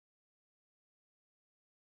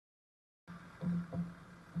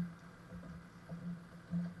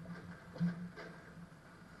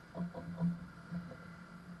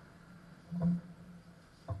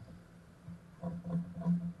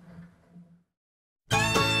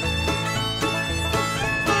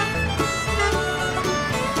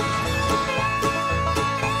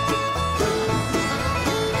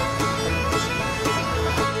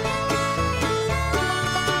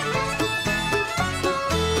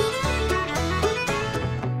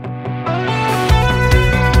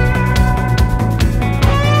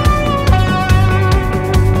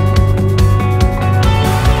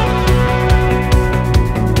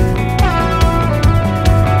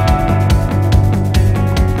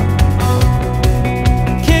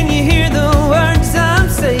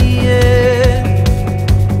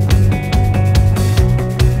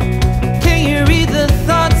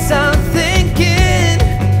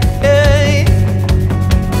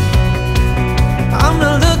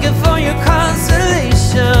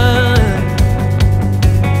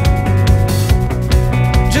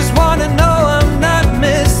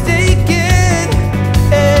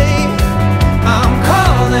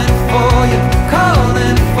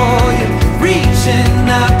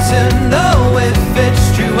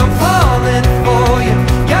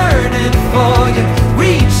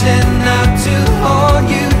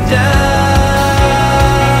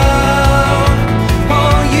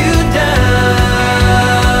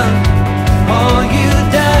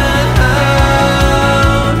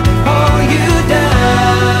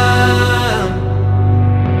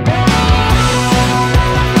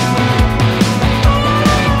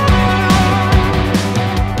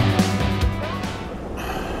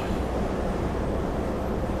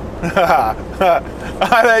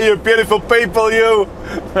Hi there, you beautiful people, you!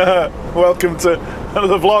 Welcome to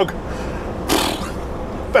another vlog.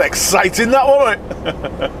 Bit exciting, that, wasn't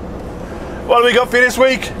it? What have we got for you this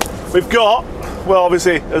week? We've got, well,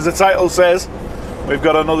 obviously, as the title says, we've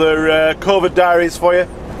got another COVID diaries for you.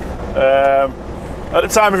 At the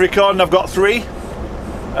time of recording, I've got 3.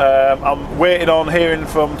 I'm waiting on hearing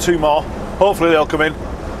from 2 more. Hopefully they'll come in.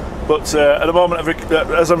 But at the moment,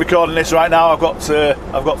 as I'm recording this right now, I've got 3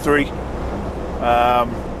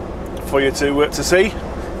 for you to see.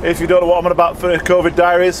 If you don't know what I'm on about for COVID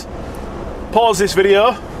diaries, pause this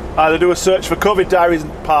video, either do a search for COVID diaries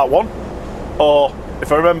part 1, or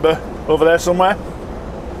if I remember, over there somewhere,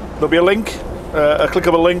 there'll be a link, a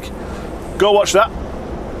clickable link. Go watch that,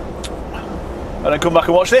 and then come back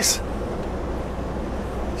and watch this.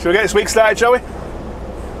 Shall we get this week started, shall we?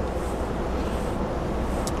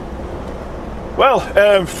 Well,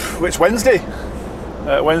 it's Wednesday.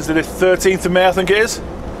 Wednesday the 13th of May, I think it is.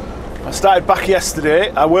 I started back yesterday.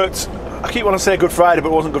 I worked, I keep wanting to say Good Friday, but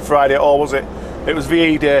it wasn't Good Friday at all, was it? It was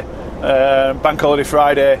VE Day, Bank Holiday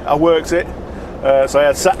Friday. I worked it, so I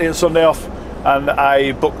had Saturday and Sunday off, and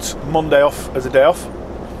I booked Monday off as a day off.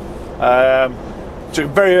 Took a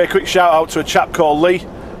very, very quick shout out to a chap called Lee.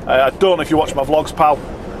 I don't know if you watch my vlogs, pal,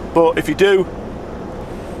 but if you do,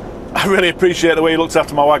 I really appreciate the way he looks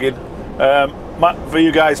after my wagon. For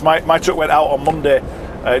you guys, my truck went out on Monday.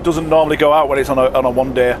 It doesn't normally go out when it's on a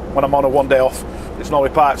one day. When I'm on a 1 day off, it's normally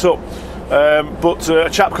parked up. But a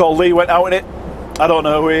chap called Lee went out in it. I don't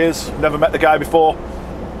know who he is. Never met the guy before.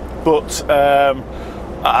 But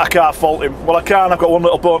I can't fault him. Well, I can. I've got one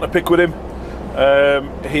little bone to pick with him.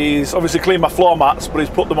 He's obviously cleaned my floor mats, but he's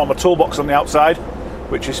put them on my toolbox on the outside,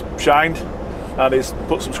 which is shined, and he's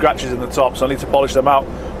put some scratches in the top, so I need to polish them out.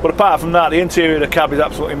 But apart from that, the interior of the cab is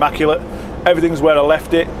absolutely immaculate. Everything's where I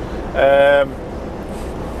left it.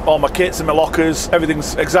 All my kits and my lockers,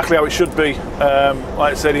 everything's exactly how it should be.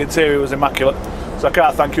 Like I said, the interior was immaculate. So I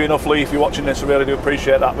can't thank you enough, Lee, if you're watching this. I really do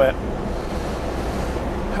appreciate that, mate.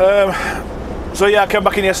 So yeah, I came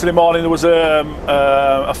back in yesterday morning. There was a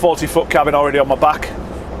 40-foot cabin already on my back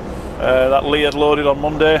that Lee had loaded on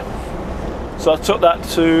Monday. So I took that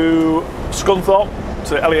to Scunthorpe,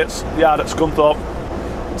 to Elliot's yard at Scunthorpe,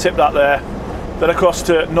 tipped that there, then across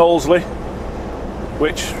to Knowlesley,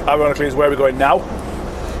 which ironically is where we're going now.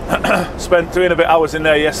 Spent 3 and a bit hours in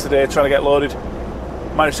there yesterday trying to get loaded.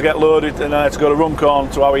 Managed to get loaded, and I had to go to Runcorn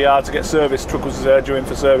to our yard to get service. Truck was due in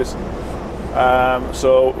for service.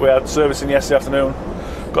 So we had servicing yesterday afternoon,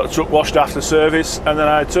 got the truck washed after service, and then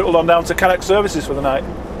I tootled on down to Cannock Services for the night,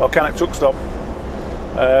 or Cannock Truck Stop.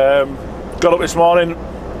 Got up this morning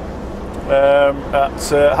at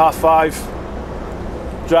 5:30,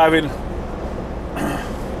 driving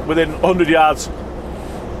within 100 yards.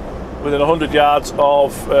 Within 100 yards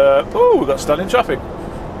of, oh, we've got standing traffic.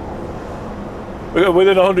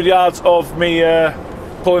 Within 100 yards of me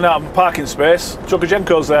pulling out of my parking space.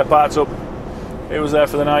 Chukajenko's there parked up. He was there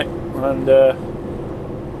for the night, and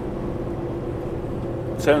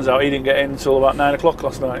turns out he didn't get in until about 9 o'clock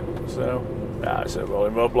last night. So, yeah, it's a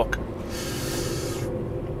rolling roadblock.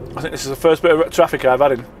 I think this is the first bit of traffic I've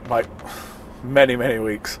had in like many, many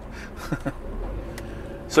weeks.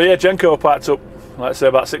 So yeah, Jenko parked up, like I say,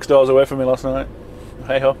 about 6 doors away from me last night.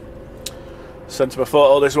 Hey ho. Sent him a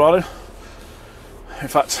photo this morning. In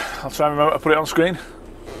fact, I'll try and remember to put it on screen.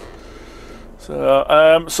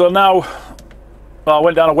 So, so now, well, I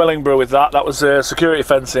went down to Wellingborough with that. That was security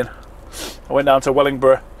fencing. I went down to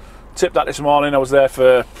Wellingborough, tipped that this morning. I was there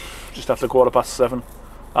for just after 7:15,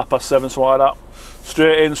 7:30, something like that.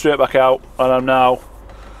 Straight in, straight back out, and I'm now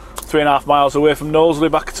 3.5 miles away from Knowlesley,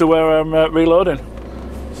 back to where I'm reloading.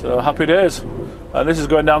 So happy days. And this is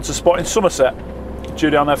going down to Spot in Somerset, due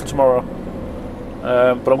down there for tomorrow.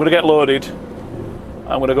 But I'm going to get loaded.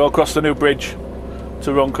 I'm going to go across the new bridge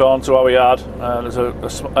to Runcorn to our yard.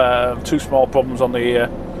 There's 2 small problems on the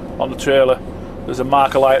trailer. There's a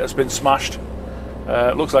marker light that's been smashed.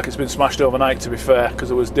 It looks like it's been smashed overnight, to be fair, because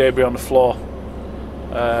there was debris on the floor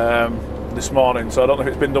this morning. So I don't know if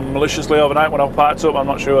it's been done maliciously overnight when I parked up. I'm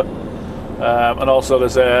not sure. And also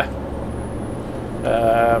there's a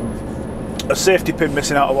safety pin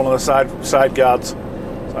missing out of one of the side guards,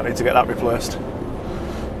 so I need to get that replaced.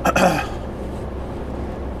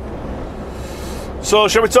 So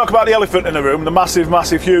shall we talk about the elephant in the room, the massive,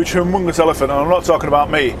 massive, huge, humongous elephant? And I'm not talking about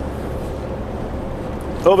me.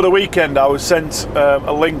 Over the weekend I was sent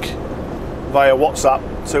a link via WhatsApp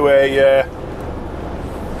to a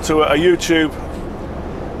YouTube.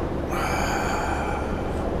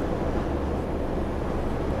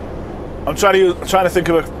 I'm trying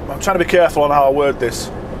to be careful on how I word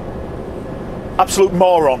this. Absolute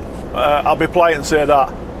moron. I'll be polite and say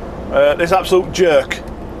that. This absolute jerk.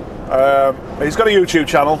 He's got a YouTube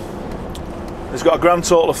channel. He's got a grand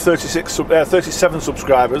total of 37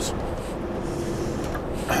 subscribers.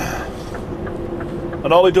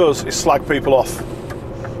 And all he does is slag people off.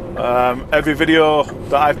 Every video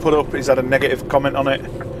that I've put up, he's had a negative comment on it,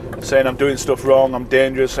 saying I'm doing stuff wrong, I'm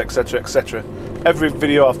dangerous, etc, etc. Every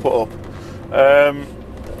video I've put up.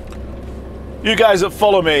 You guys that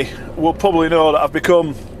follow me will probably know that I've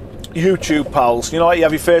become YouTube pals. You know, like you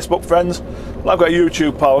have your Facebook friends? Well, I've got a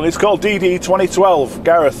YouTube pal, and it's called DD2012,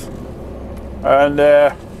 Gareth. And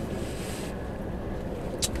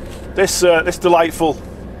this delightful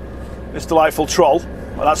troll,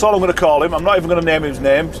 and that's all I'm going to call him. I'm not even going to name his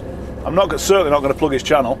names. I'm certainly not going to plug his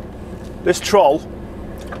channel. This troll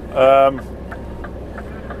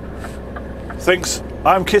thinks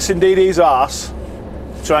I'm kissing DD's arse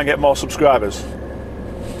to try and get more subscribers.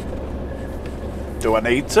 Do I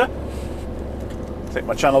need to? I think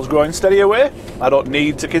my channel's growing steady away. I don't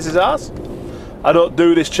need to kiss his arse. I don't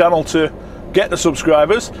do this channel to get the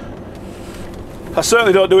subscribers. I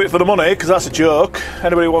certainly don't do it for the money, because that's a joke.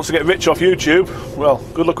 Anybody who wants to get rich off YouTube, well,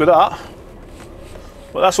 good luck with that.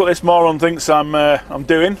 But that's what this moron thinks I'm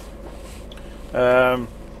doing.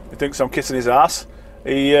 He thinks I'm kissing his ass.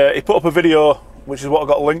 He put up a video, which is what I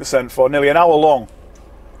got a link sent for, nearly an hour long,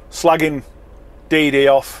 slagging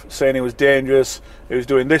DD off, saying he was dangerous, he was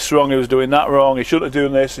doing this wrong, he was doing that wrong, he shouldn't have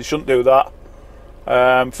done this, he shouldn't do that,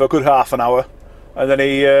 for a good half an hour. And then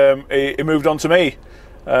he moved on to me.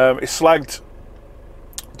 He slagged.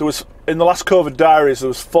 There was, in the last COVID diaries, there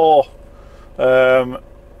was 4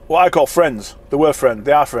 what I call friends. They were friends.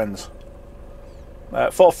 They are friends.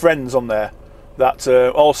 4 friends on there that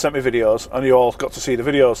all sent me videos, and you all got to see the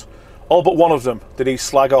videos. All but one of them did he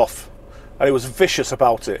slag off, and he was vicious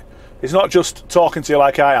about it. He's not just talking to you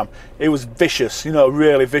like I am. He was vicious, you know,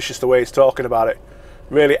 really vicious the way he's talking about it.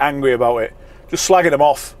 Really angry about it. Just slagging him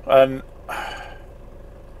off, and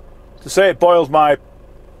to say it boils my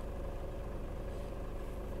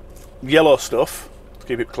yellow stuff, to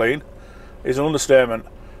keep it clean, is an understatement.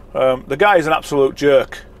 The guy is an absolute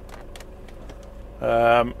jerk.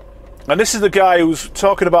 And this is the guy who's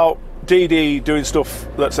talking about DD doing stuff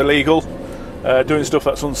that's illegal, doing stuff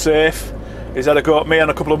that's unsafe. He's had a go at me on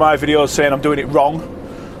a couple of my videos saying I'm doing it wrong,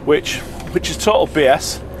 which is total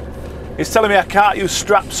BS. He's telling me I can't use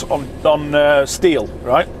straps on steel,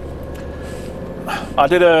 right? I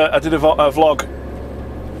did a vlog,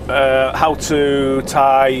 how to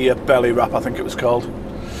tie a belly wrap, I think it was called,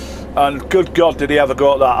 and good God did he ever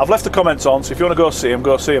go at that. I've left the comments on, so if you want to go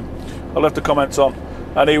see him. I left the comments on,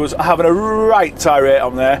 and he was having a right tirade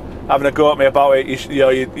on there, having a go at me about it.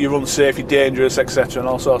 You're unsafe, you're dangerous, etc, and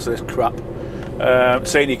all sorts of this crap,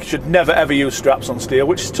 saying you should never ever use straps on steel,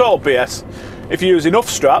 which is total BS. If you use enough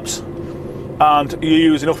straps and you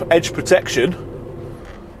use enough edge protection,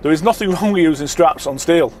 there is nothing wrong with using straps on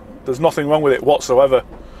steel. There's nothing wrong with it whatsoever.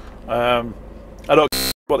 I don't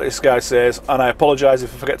care what this guy says, and I apologise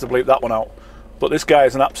if I forget to bleep that one out, but this guy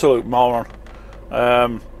is an absolute moron.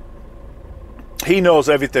 He knows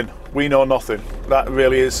everything, we know nothing. That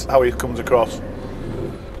really is how he comes across.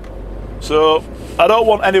 So I don't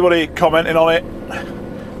want anybody commenting on it.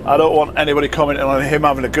 I don't want anybody commenting on him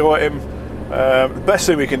having a go at him. The best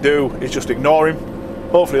thing we can do is just ignore him.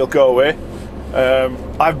 Hopefully he'll go away.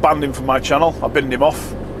 I've banned him from my channel. I've binned him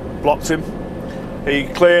off, blocked him. He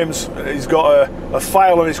claims he's got a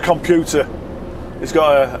file on his computer. He's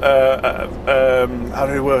got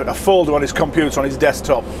a folder on his computer, on his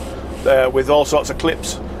desktop, with all sorts of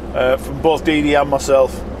clips from both DD and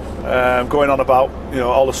myself, going on about, you know,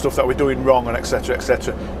 all the stuff that we're doing wrong and etc,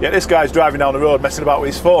 etc. Yet this guy's driving down the road messing about with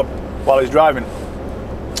his phone while he's driving.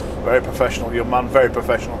 Very professional, young man, very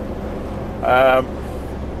professional.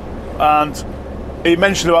 And he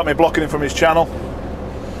mentioned about me blocking him from his channel,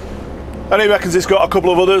 and he reckons he's got a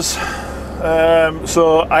couple of others.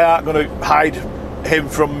 So I aren't going to hide him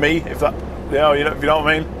from me, if that, if you know what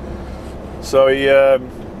I mean. So he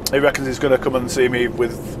reckons he's going to come and see me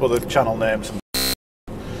with other channel names.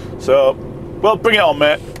 So, well, bring it on,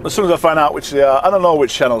 mate. As soon as I find out which they are, I don't know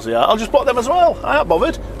which channels they are, I'll just block them as well. I ain't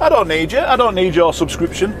bothered. I don't need you. I don't need your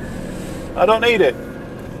subscription. I don't need it.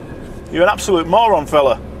 You're an absolute moron,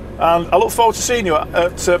 fella. And I look forward to seeing you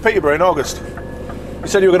at Peterborough in August. You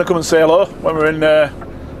said you were going to come and say hello when we were in.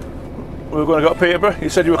 We were going to go to Peterborough. You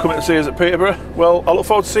said you were coming to see us at Peterborough. Well, I look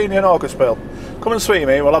forward to seeing you in August, pal. Come and see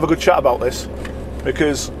me. We'll have a good chat about this,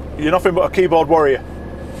 because you're nothing but a keyboard warrior,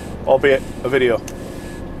 albeit a video.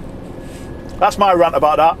 That's my rant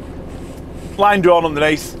about that. Line drawn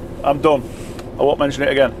underneath. I'm done. I won't mention it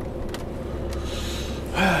again.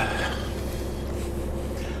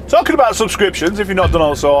 Talking about subscriptions, if you've not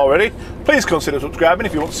done so already, please consider subscribing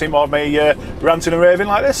if you want to see more of me ranting and raving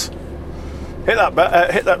like this. Hit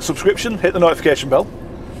that subscription, hit the notification bell.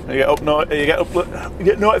 You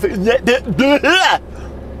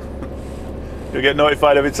get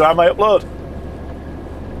notified every time I upload.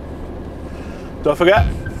 Don't forget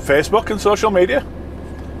Facebook and social media,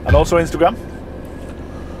 and also Instagram.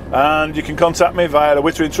 And you can contact me via the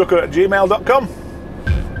witteringtrucker@gmail.com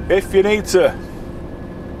if you need to.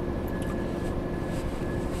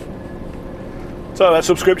 So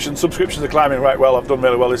subscriptions are climbing right well. I've done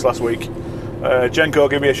really well this last week. Jenko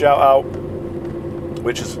gave me a shout out,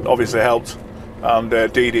 which has obviously helped, and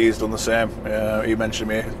DD's done the same. He mentioned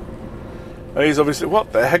me, and he's obviously,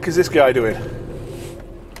 what the heck is this guy doing?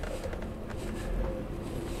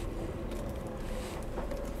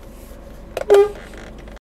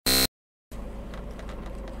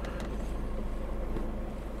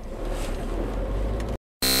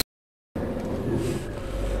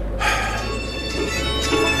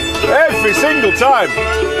 Every single time.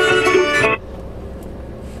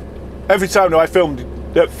 Every time do I film.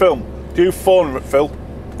 Do you phone Phil?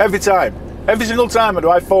 Every time. Every single time do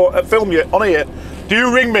I film you on here. Do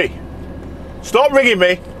you ring me? Stop ringing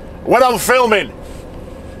me when I'm filming.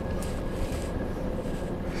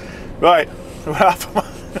 Right.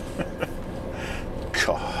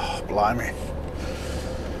 God, blimey.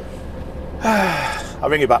 I'll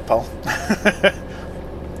ring you back, pal.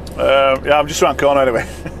 Yeah, I'm just around the corner anyway.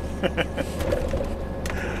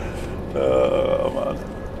 Oh man,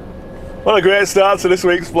 what a great start to this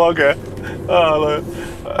week's vlog, eh? Oh, look.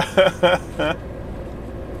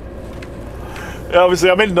 Yeah,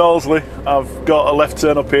 obviously I'm in Knowsley. I've got a left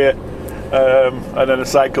turn up here, and then a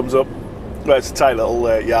site comes up. Well, it's a tight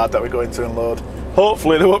little yard that we go into and load.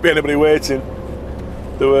 Hopefully there won't be anybody waiting.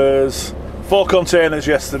 There was 4 containers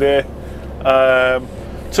yesterday,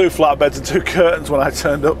 2 flatbeds and 2 curtains when I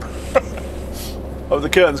turned up. Oh, the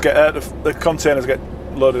curtains the containers get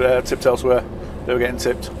loaded, tipped elsewhere. They were getting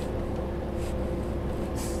tipped.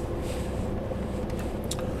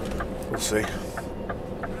 Let's see.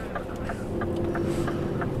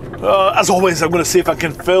 As always, I'm going to see if I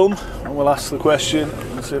can film, and we'll ask the question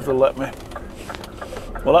and see if they'll let me.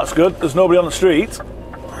 Well, that's good. There's nobody on the street.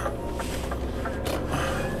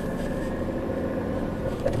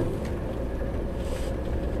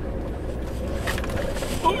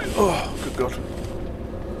 Oh, good God.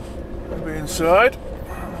 Maybe inside.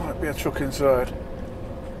 Might be a truck inside.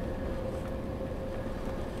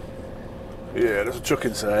 Yeah, there's a truck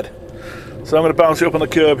inside. So I'm going to bounce it up on the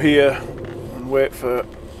curb here and wait for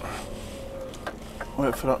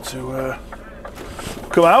that to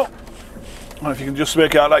come out. And if you can just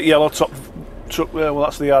make out that yellow top truck there, well,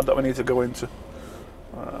 that's the yard that we need to go into.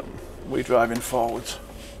 We're driving forwards.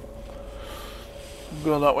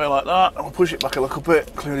 Go that way like that, and we'll push it back a little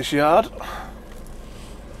bit, clear this yard.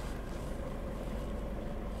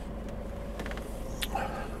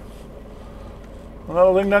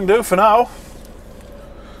 Another ding dang do for now.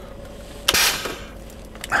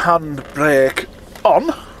 Handbrake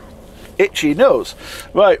on. Itchy nose.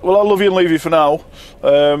 Right, well, I'll love you and leave you for now.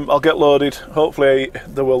 I'll get loaded. Hopefully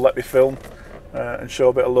they will let me film and show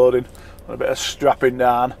a bit of loading, and a bit of strapping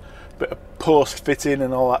down, a bit of post fitting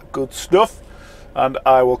and all that good stuff. And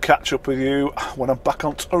I will catch up with you when I'm back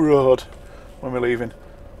onto the road when we're leaving.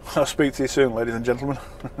 I'll speak to you soon, ladies and gentlemen.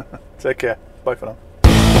 Take care. Bye for now.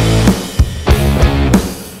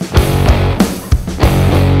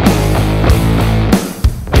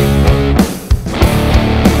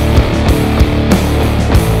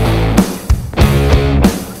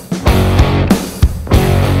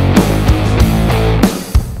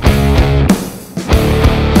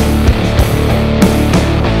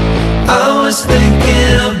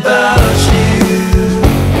 Thinking about you,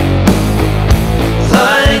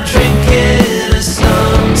 like drinking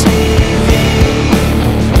some TV.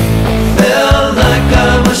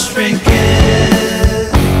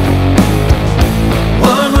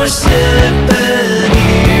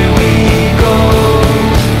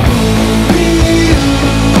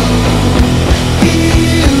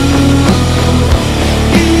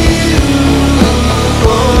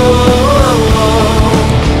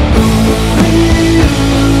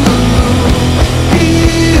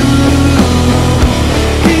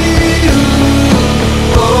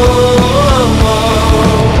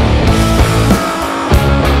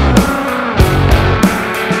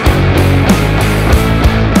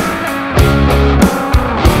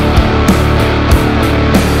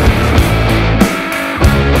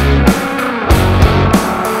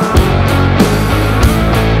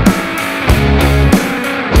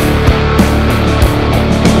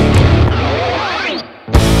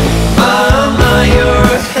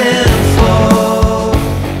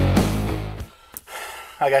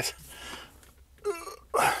 guys.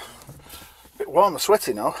 A bit warm and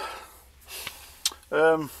sweaty now.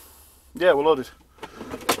 Yeah, we're loaded.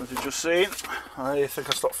 As you've just seen, I think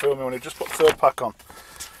I stopped filming when he just put the third pack on.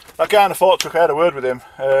 That guy in the fork truck, I had a word with him,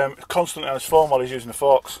 constantly on his phone while he's using the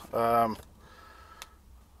forks. I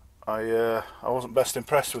wasn't best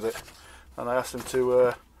impressed with it, and I asked him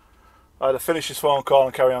to either finish his phone call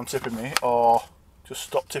and carry on tipping me, or just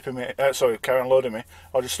stop tipping me, sorry, carry on loading me,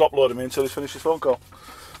 or just stop loading me until he's finished his phone call.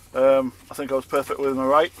 I think I was perfect with him,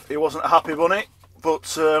 right. He wasn't a happy bunny,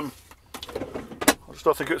 but I just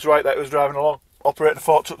don't think it was right that he was driving along, operating the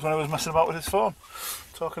fork trucks when he was messing about with his phone,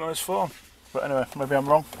 talking on his phone. But anyway, maybe I'm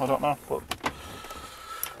wrong, I don't know, but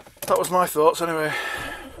that was my thoughts anyway.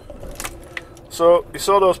 So you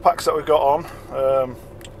saw those packs that we've got on.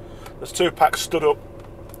 There's 2 packs stood up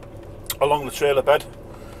along the trailer bed.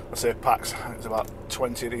 I say packs, there's about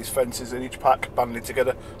 20 of these fences in each pack banded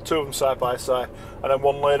together, 2 of them side by side, and then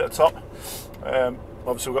 1 laid at the top.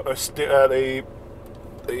 Obviously we've got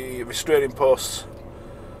the restraining posts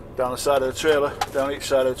down the side of the trailer, down each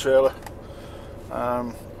side of the trailer,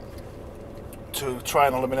 to try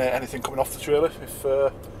and eliminate anything coming off the trailer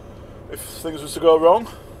if things was to go wrong.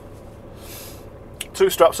 2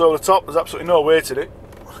 straps over the top, there's absolutely no weight in it.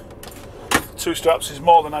 2 straps is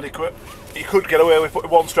more than adequate. You could get away with putting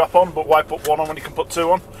 1 strap on, but why put 1 on when you can put 2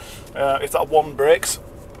 on? If that 1 breaks,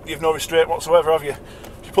 you've no restraint whatsoever, have you?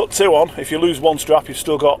 If you put 2 on, if you lose 1 strap, you've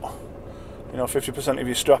still got, you know, 50% of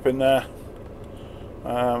your strap in there.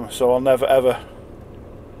 So I'll never ever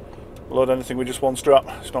load anything with just 1 strap.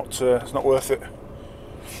 It's not worth it.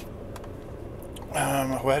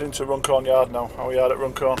 We're heading to Runcorn Yard now. Our yard at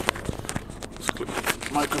Runcorn. Let's click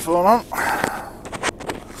the microphone on.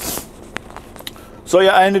 So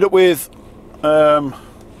yeah, I ended up with 4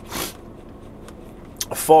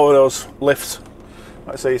 of those lifts.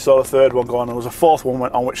 Like I say, you saw the 3rd one go on, and there was a 4th one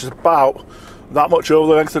went on, which is about that much over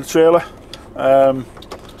the length of the trailer.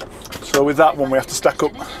 So with that one, we have to stack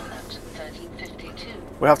up.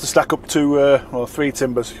 We have to stack up 3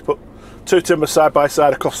 timbers. You put 2 timbers side by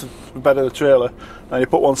side across the bed of the trailer, and you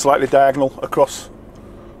put 1 slightly diagonal across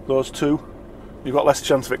those 2. You've got less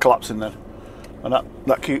chance of it collapsing then, and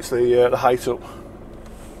that keeps the height up.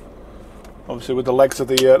 Obviously with the legs of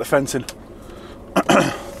the fencing.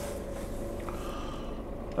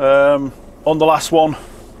 On the last one,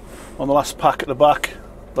 on the last pack at the back,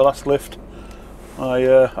 the last lift,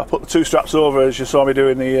 I put the 2 straps over as you saw me do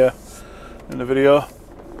in the video,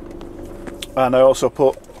 and I also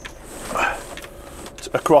put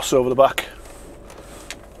a cross over the back.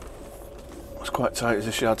 It's quite tight as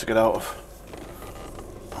this yard to get out of.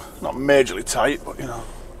 Not majorly tight, but you know,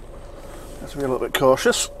 you have to be a little bit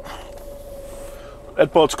cautious.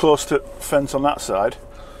 Headboard's close to fence on that side,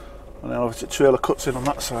 and then obviously the trailer cuts in on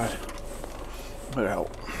that side. Very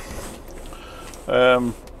help.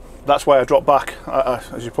 That's why I dropped back.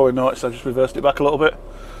 As you probably noticed, I just reversed it back a little bit,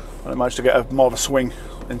 and I managed to get more of a swing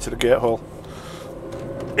into the gate hole.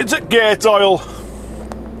 It's a gate oil.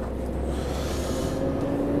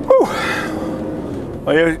 Whew.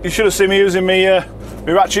 Well, you should have seen me using my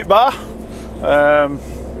ratchet bar. I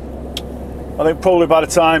think probably by the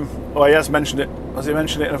time, oh, he has mentioned it. Has he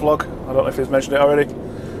mentioned it in a vlog? I don't know if he's mentioned it already.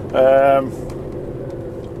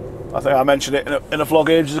 I think I mentioned it in a vlog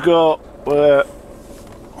ages ago. Where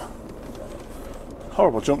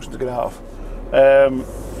horrible junction to get out of.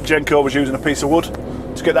 Jenko was using a piece of wood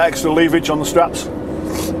to get that extra leverage on the straps.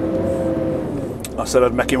 I said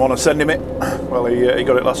I'd make him want to send him it. Well, he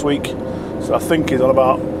got it last week, so I think he's on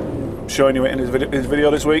about showing you it in his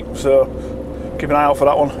video this week. So keep an eye out for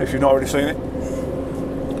that one if you've not already seen it.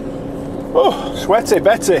 Oh, sweaty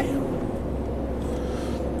Betty.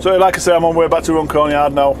 So like I say, I'm on my way back to Runcorn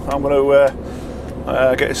Yard now. I'm going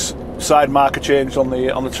to get his side marker changed on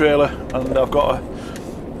the trailer, and I've got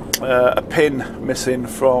a pin missing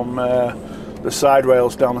from the side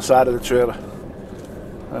rails down the side of the trailer.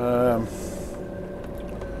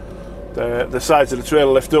 The sides of the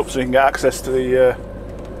trailer lift up so you can get access to the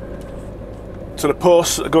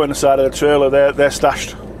posts that go in the side of the trailer. They're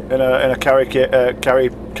stashed in a carriage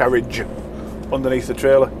underneath the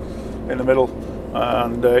trailer in the middle,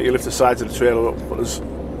 and you lift the sides of the trailer up, but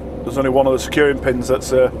there's only one of the securing pins that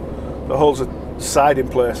holds the side in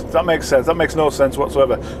place. Does that make sense? That makes no sense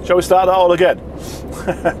whatsoever. Shall we start that all again?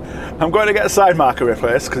 I'm going to get a side marker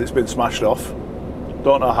replaced because it's been smashed off.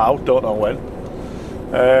 Don't know how, don't know when.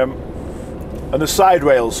 And the side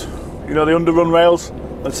rails, you know, the underrun rails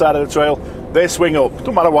on the side of the trail, they swing up.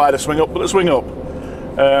 Doesn't matter why they swing up, but they swing up.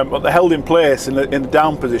 But they're held in place in the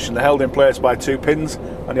down position. They're held in place by 2 pins,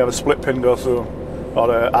 and you have a split pin go through, or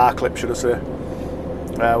an R-clip, should I say.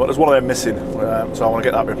 But there's one of them missing, so I want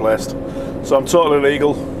to get that replaced. So I'm totally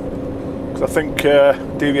legal, because I think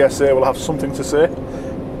DVSA will have something to say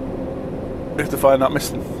if they find that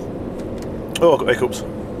missing. Oh, I've got hiccups.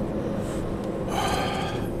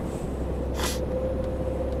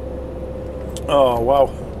 Oh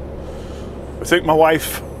wow. I think my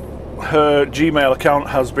wife, her Gmail account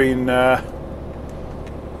has been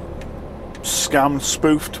scammed,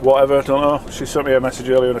 spoofed, whatever, I don't know. She sent me a message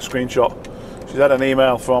earlier and a screenshot. She's had an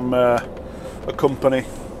email from a company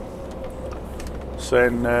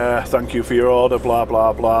saying thank you for your order, blah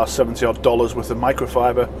blah blah, $70 odd worth of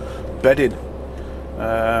microfiber bedding.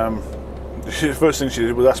 The first thing she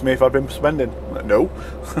did was ask me if I'd been spending. Like, no,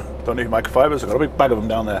 don't need microfibers, I've got a big bag of them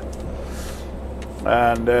down there.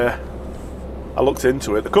 And I looked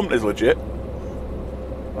into it. The company's legit.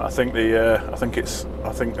 I think there's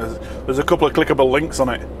a couple of clickable links on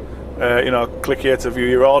it. You know, click here to view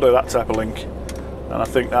your order, that type of link. And I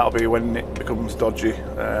think that'll be when it becomes dodgy.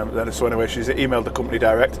 So anyway, she's emailed the company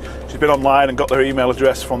direct. She's been online and got their email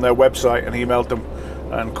address from their website and emailed them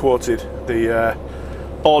and quoted the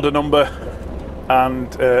order number and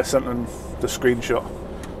sent them the screenshot.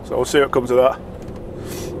 So we'll see what comes of that.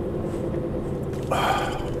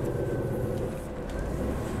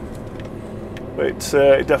 But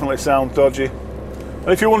it definitely sounds dodgy. And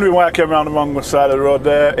if you're wondering why I came around the wrong side of the road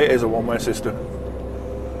there, it is a one-way system.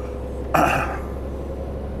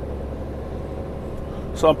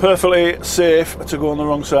 So I'm perfectly safe to go on the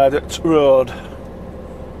wrong side of the road.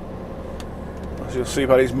 As you'll see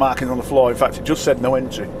by these markings on the floor. In fact, it just said no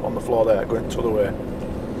entry on the floor there, going the other way.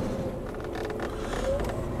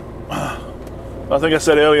 I think I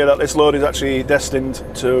said earlier that this load is actually destined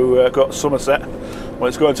to go to Somerset. Well,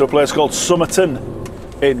 it's going to a place called Somerton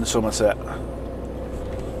in Somerset.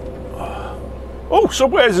 Oh,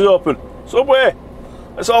 Subway's is open. Subway.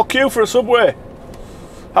 Let's all queue for a Subway.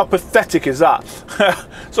 How pathetic is that?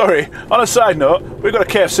 Sorry, on a side note, we've got a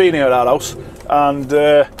KFC near our house, and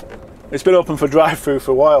it's been open for drive-through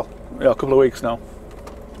for a while, a couple of weeks now.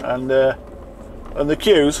 And the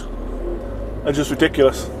queues are just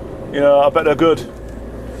ridiculous. You know, I bet they're good.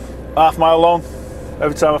 Half mile long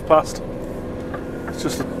every time I've passed. It's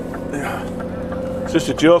just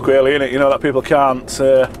a joke, really, isn't it? You know, that people can't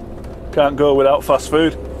go without fast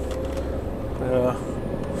food.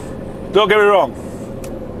 Don't get me wrong.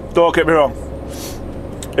 Don't get me wrong.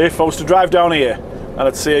 If I was to drive down here and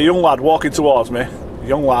I'd see a young lad walking towards me,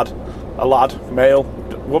 a lad, male,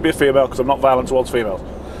 won't be a female because I'm not violent towards females.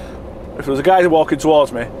 If there was a guy walking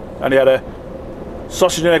towards me and he had a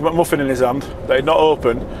sausage and egg McMuffin in his hand that he'd not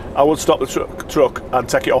opened, I would stop the truck and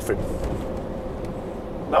take it off him.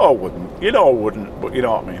 No, I wouldn't. You know I wouldn't, but you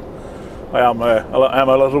know what I mean. I am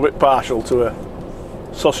a little bit partial to a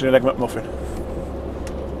sausage and egg McMuffin.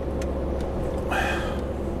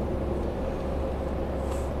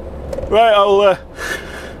 Right, I will.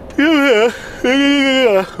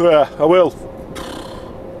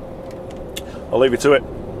 I'll leave you to it.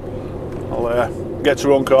 I'll get to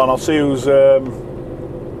Runcorn. I'll see who's going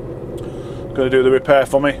to do the repair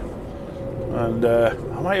for me, and I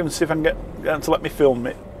might even see if I can get them to let me film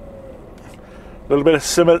it. A little bit of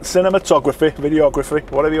cinematography, videography,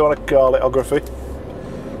 whatever you want to call it, ography.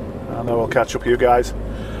 And then we'll catch up with you guys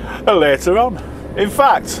later on. In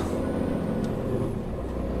fact,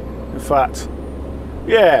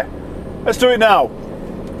 yeah, let's do it now.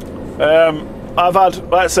 I've had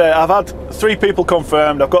 3 people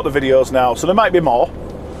confirmed. I've got the videos now, so there might be more.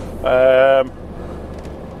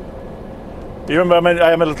 You remember I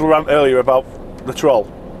had a little rant earlier about the troll?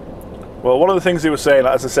 Well, one of the things he was saying,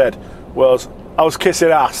 as I said, was I was kissing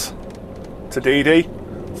ass to DD.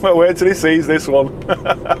 Well, wait till he sees this one.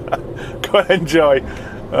 Go and enjoy,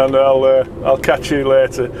 and I'll catch you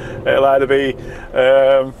later. It'll either be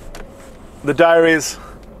the diaries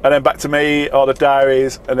and then back to me, or the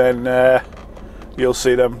diaries and then you'll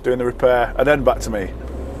see them doing the repair and then back to me.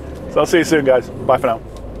 So I'll see you soon, guys. Bye for now.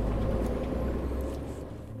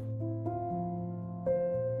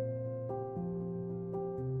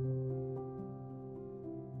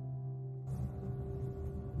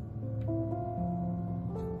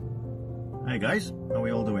 Hey guys, how are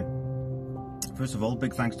we all doing? First of all,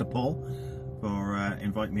 big thanks to Paul for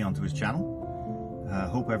inviting me onto his channel.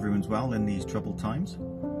 Hope everyone's well in these troubled times.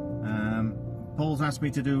 Paul's asked me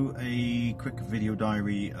to do a quick video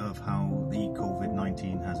diary of how the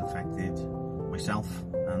COVID-19 has affected myself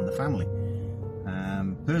and the family.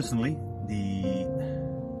 Personally, the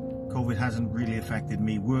COVID hasn't really affected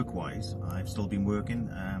me work-wise. I've still been working,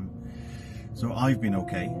 so I've been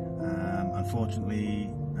okay. Unfortunately,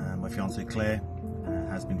 my fiancée Claire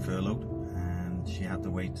has been furloughed, and she had to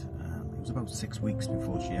wait was about 6 weeks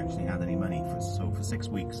before she actually had any money. So for 6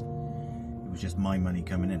 weeks, it was just my money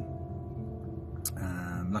coming in.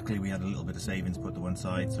 Luckily, we had a little bit of savings put to one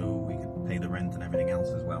side, so we could pay the rent and everything else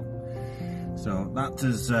as well. So that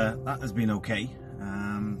has been okay.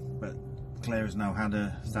 But Claire has now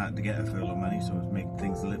started to get her furlough money, so it's made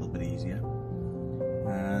things a little bit easier.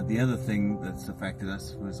 The other thing that's affected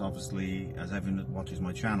us was, obviously, as everyone that watches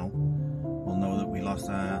my channel will know, that we lost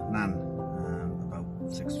our nan about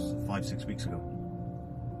 5-6 weeks ago.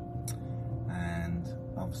 And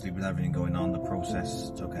obviously, with everything going on, the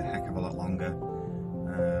process took a heck of a lot longer.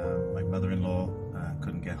 My mother-in-law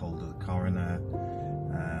couldn't get hold of the coroner,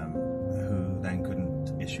 who then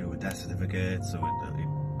couldn't issue a death certificate, so it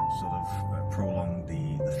sort of prolonged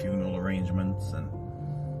the funeral arrangements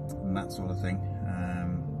and that sort of thing.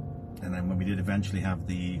 And then when we did eventually have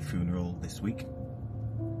the funeral this week,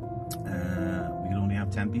 we could only have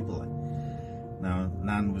 10 people there. Now,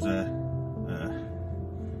 Nan was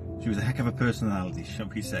she was a heck of a personality, shall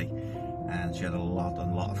we say, and she had a lot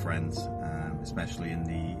of friends, especially in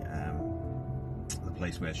the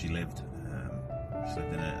place where she lived. She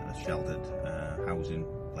lived in a sheltered housing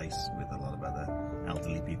place with a lot of other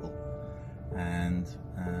elderly people, and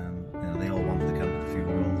you know, they all wanted to come to the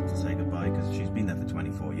funeral to say goodbye, because she's been there for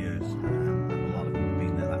 24 years, and a lot of them have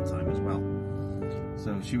been there that time as well.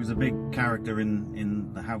 So she was a big character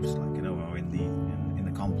in the house, like, you know, or in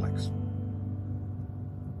the complex.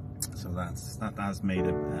 So that has made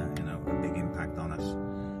a you know, a big impact on us,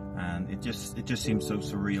 and it just seems so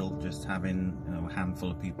surreal, just having, you know, a handful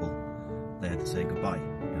of people there to say goodbye.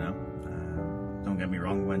 You know, don't get me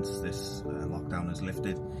wrong, once this lockdown is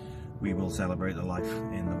lifted, we will celebrate the life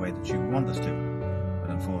in the way that you want us to. But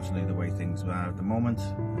unfortunately, the way things are at the moment,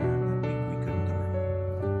 we couldn't do it.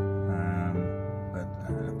 But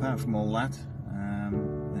apart from all that,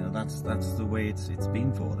 you know, that's the way it's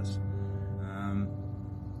been for us.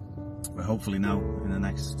 But hopefully now, in the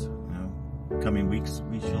next, you know, coming weeks,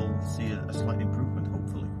 we shall see a slight improvement,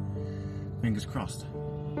 hopefully. Fingers crossed.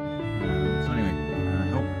 So anyway, I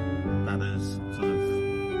hope that has sort of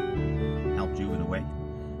helped you in a way,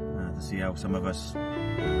 to see how some of us are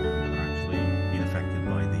actually being affected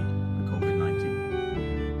by the COVID-19.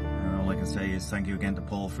 And all I can say is thank you again to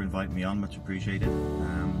Paul for inviting me on, much appreciated.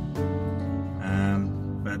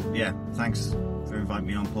 But yeah, thanks for inviting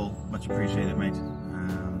me on, Paul, much appreciated, mate.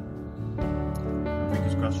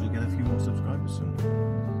 Fingers crossed you'll get a few more subscribers soon.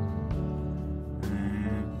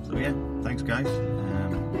 So yeah, thanks guys.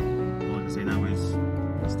 All I can say now is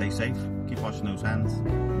stay safe, keep washing those hands,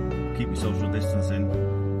 keep your social distancing,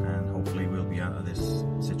 and hopefully we'll be out of this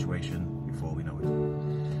situation before we know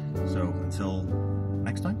it. So until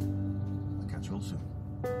next time, I'll catch you all soon.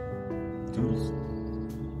 Toodles.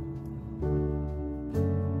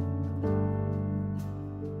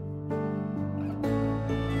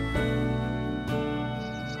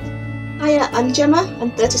 Hiya, I'm Gemma,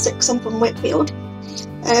 I'm 36, I'm from Whitfield,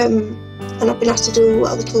 and I've been asked to do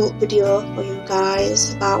a little video for you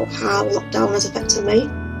guys about how lockdown has affected me.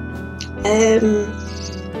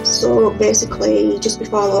 So basically, just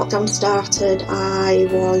before lockdown started, I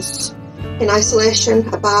was in isolation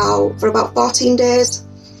for about 14 days,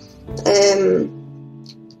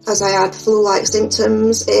 as I had flu-like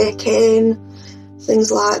symptoms, aching,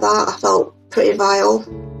 things like that. I felt pretty vile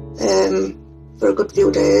for a good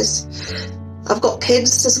few days. I've got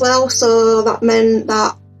kids as well, so that meant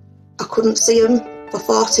that I couldn't see them for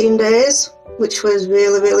 14 days, which was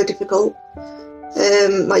really, really difficult.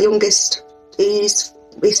 My youngest, he's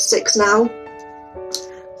 6 now.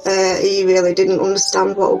 He really didn't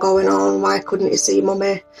understand what was going on, why couldn't he see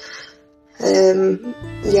mummy.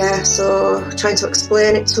 Yeah, so trying to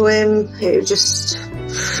explain it to him, there's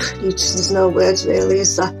no words really,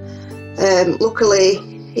 is there? Luckily,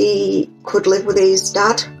 he could live with his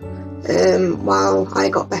dad while I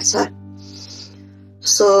got better.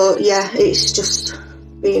 So yeah, it's just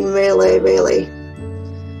been really, really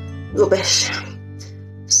rubbish.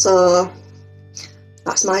 So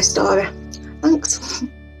that's my story. Thanks.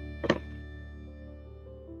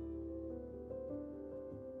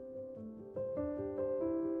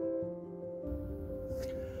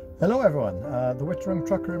 Hello everyone, the Wittering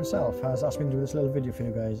trucker himself has asked me to do this little video for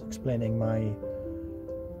you guys explaining my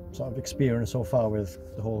sort of experience so far with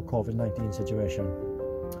the whole COVID-19 situation.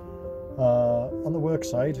 On the work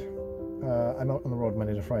side, I'm out on the road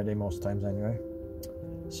Monday to Friday most times anyway,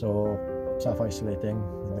 so self-isolating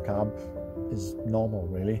in the cab is normal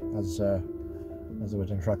really, as the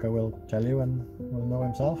Wittering trucker will tell you and will know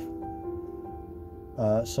himself.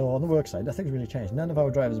 So on the work side, nothing's really changed. None of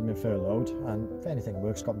our drivers have been furloughed, and if anything,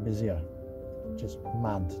 work's got busier. just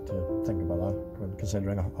mad to think about that, when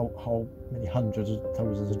considering how many hundreds of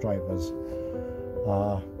thousands of drivers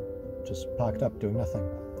are just parked up doing nothing.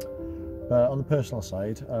 But on the personal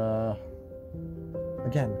side,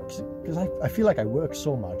 again, because I feel like I work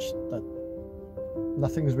so much that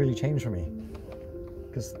nothing's really changed for me.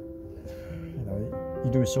 Because, you know,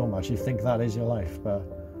 you do so much, you think that is your life. But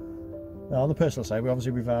on the personal side,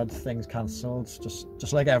 we've had things cancelled,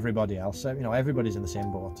 just like everybody else. You know, everybody's in the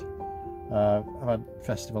same boat. I've had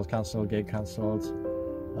festivals cancelled, gig cancelled.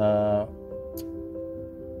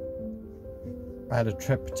 I had a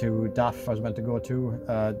trip to DAF I was meant to go to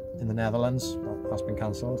in the Netherlands. That's been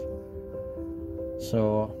cancelled.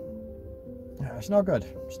 So, yeah, it's not good.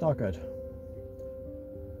 It's not good.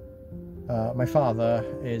 My father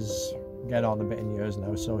is getting on a bit in years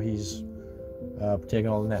now, so he's taking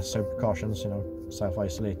all the necessary precautions, you know,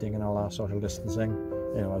 self-isolating and all that, social distancing.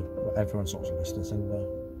 You know, everyone's social distancing.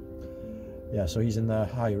 Yeah, so he's in the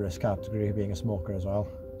high risk category, being a smoker as well.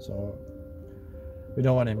 So we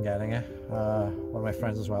don't want him getting it. One of my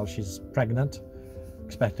friends as well, she's pregnant,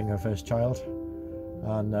 expecting her first child,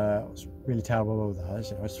 and what's really terrible about that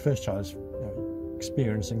is, you know, his first child is, you know,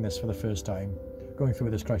 experiencing this for the first time, going through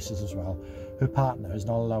this crisis as well. Her partner is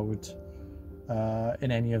not allowed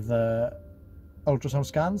in any of the ultrasound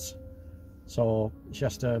scans, so she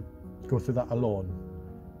has to go through that alone,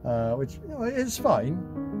 which, you know, is fine,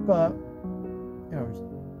 but, you know,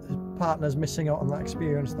 his partner's missing out on that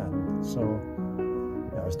experience then, so,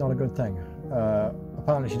 you know, it's not a good thing.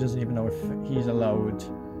 Apparently she doesn't even know if he's allowed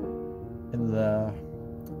in the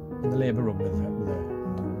labour room with her.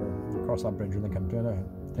 We'll cross that bridge when they come to it.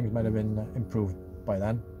 Things might have been improved by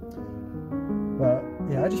then, but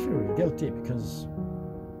yeah, I just feel really guilty because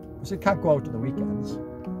you can't go out on the weekends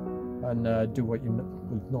and do what you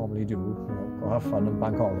would normally do, you know, go have fun on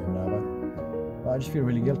bank holiday or whatever. But I just feel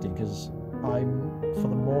really guilty because I'm, for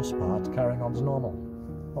the most part, carrying on as normal.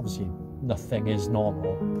 Obviously, nothing is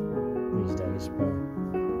normal these days, but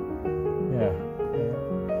yeah.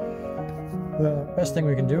 The best thing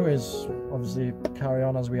we can do is obviously carry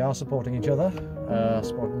on as we are, supporting each other,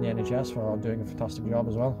 supporting the NHS for doing a fantastic job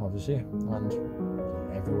as well, obviously, and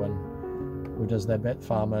everyone who does their bit,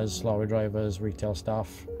 farmers, lorry drivers, retail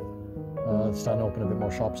staff. Starting to open a bit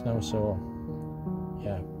more shops now, so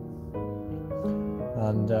yeah.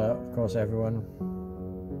 And of course everyone,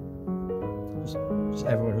 just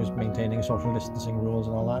everyone who's maintaining social distancing rules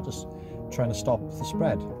and all that, just trying to stop the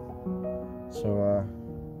spread. So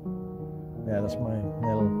yeah, that's my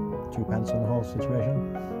little 2 pence on the whole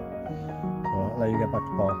situation. So I'll let you get back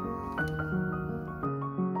to Paul.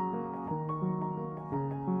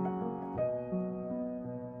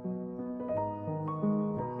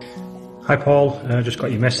 Hi Paul, just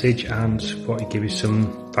got your message and thought I'd give you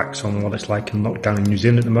some facts on what it's like in lockdown in New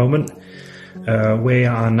Zealand at the moment. We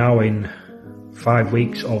are now in 5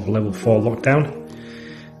 weeks of level 4 lockdown.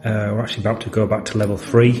 We're actually about to go back to level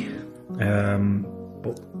 3,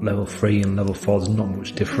 but level 3 and level 4 there's not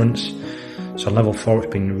much difference. So level 4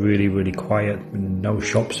 it's been really quiet, no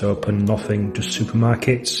shops open, nothing, just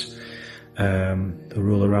supermarkets. The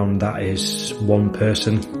rule around that is one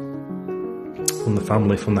person from the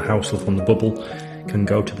family, from the household, from the bubble can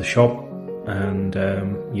go to the shop, and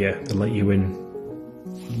yeah, they let you in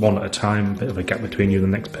one at a time, a bit of a gap between you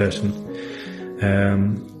and the next person.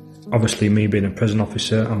 Obviously me being a prison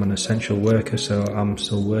officer, I'm an essential worker, so I'm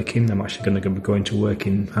still working. I'm actually going to be going to work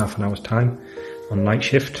in half an hour's time on night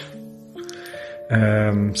shift.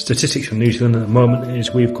 Statistics from New Zealand at the moment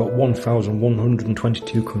is we've got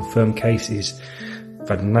 1,122 confirmed cases. We've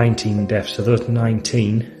had 19 deaths. So those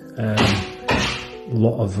 19, a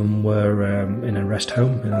lot of them were in a rest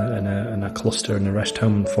home, in a cluster in a rest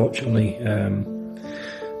home. Unfortunately,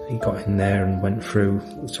 he got in there and went through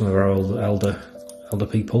some of our elder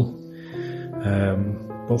people.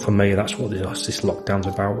 But for me, that's what this lockdown's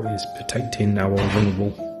about: is protecting our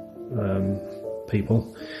vulnerable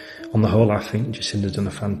people. On the whole, I think Jacinda's done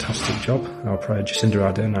a fantastic job. Jacinda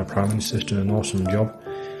Ardern, our Prime Minister's done an awesome job.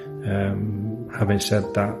 Having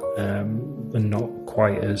said that, we're not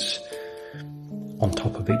quite as on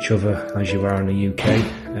top of each other as you are in the UK.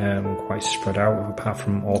 Quite spread out, apart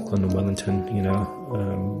from Auckland and Wellington, you know,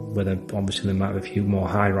 where obviously there might be a few more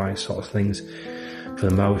high-rise sort of things. For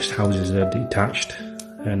the most, houses are detached,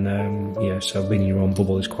 and yeah, so being in your own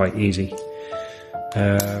bubble is quite easy.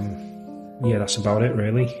 Yeah, that's about it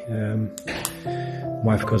really.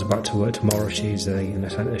 Wife goes back to work tomorrow. She's an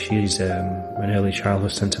early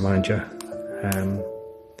childhood centre manager,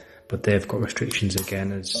 but they've got restrictions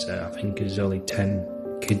again, as I think there's only 10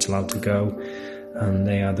 kids allowed to go, and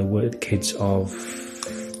they are the work kids of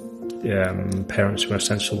parents who are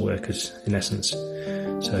essential workers, in essence.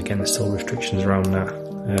 So again, there's still restrictions around that.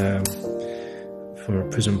 From a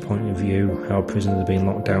prison point of view, our prisons are being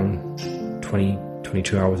locked down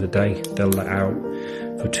 22 hours a day. They'll let out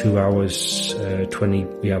for 2 hours, 20.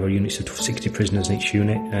 We have a unit of 60 prisoners in each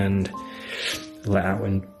unit, and let out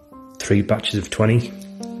in 3 batches of 20.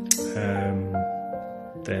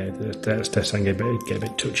 They're starting to get a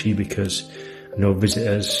bit touchy because no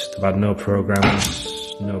visitors, they've had no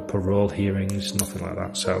programs, no parole hearings, nothing like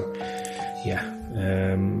that. So, yeah,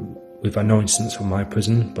 we've had no incidents from my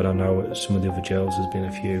prison, but I know at some of the other jails there's been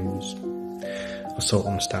a few assault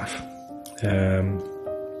on staff.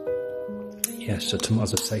 Yeah, so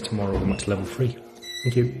as I say, tomorrow we're at level 3.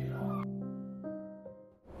 Thank you.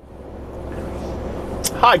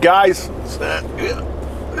 Hi guys,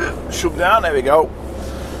 shove down, there we go.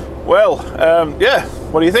 Well, yeah,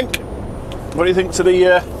 what do you think? What do you think to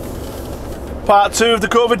the part 2 of the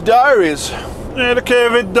COVID diaries? Yeah, the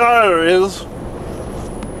COVID diaries.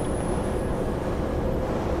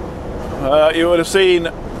 You would have seen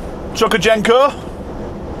Truckajenko,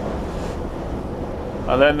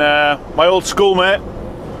 and then my old schoolmate,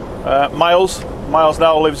 Miles. Miles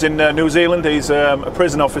now lives in New Zealand. He's a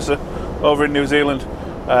prison officer over in New Zealand.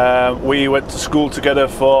 We went to school together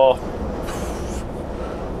for,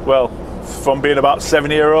 well, from being about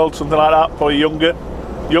 7-year-old, something like that, probably younger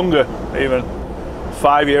even,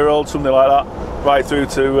 5-year-old, something like that, right through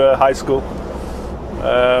to high school.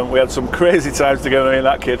 We had some crazy times together, me and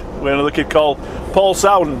that kid. We had another kid called Paul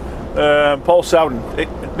Sowden,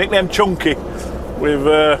 nicknamed Chunky. We've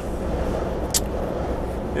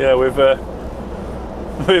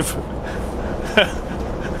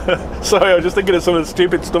sorry, I was just thinking of some of the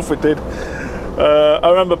stupid stuff we did. I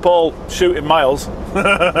remember Paul shooting Miles,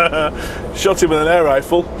 shot him with an air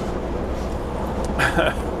rifle.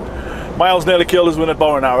 Miles nearly killed us with a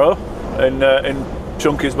bow and arrow in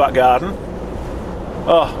Chunky's back garden.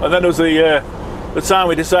 Oh, and then there was the time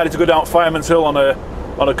we decided to go down Fireman's Hill on a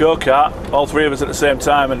go-kart, all 3 of us at the same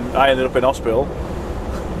time, and I ended up in hospital.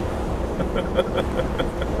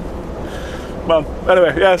 Man,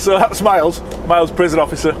 anyway, yeah, so that's Miles, prison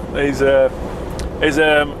officer. He's a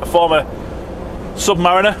former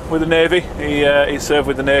submariner with the Navy. He served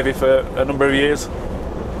with the Navy for a number of years.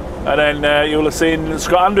 And then you'll have seen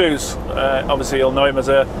Scott Andrews. Obviously you'll know him as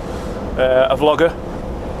a vlogger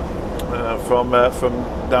from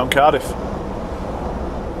down Cardiff.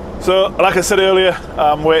 So, like I said earlier,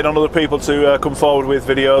 I'm waiting on other people to come forward with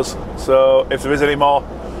videos. So if there is any more,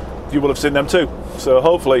 you will have seen them too. So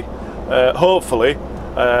hopefully,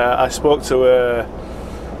 I spoke to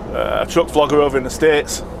a truck vlogger over in the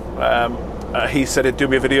States. He said he'd do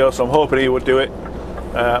me a video, so I'm hoping he would do it.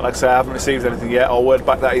 Like I say, I haven't received anything yet or word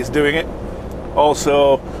back that he's doing it.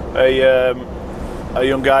 Also, a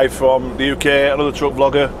young guy from the UK, another truck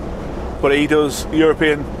vlogger, but he does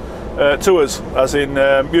European tours, as in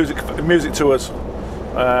music tours.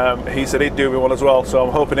 He said he'd do me one as well, so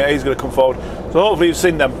I'm hoping that he's going to come forward. So hopefully you've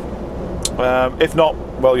seen them. If not,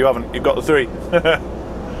 well, you haven't. You've got the 3.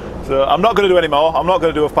 So I'm not going to do any more. I'm not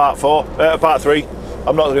going to do a part 3.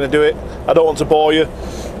 I'm not going to do it. I don't want to bore you.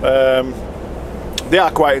 They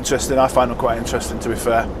are quite interesting. I find them quite interesting, to be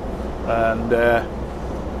fair. And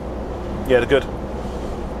yeah, they're good.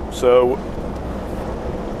 So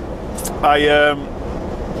I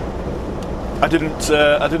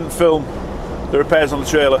didn't film the repairs on the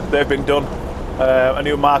trailer. They've been done. A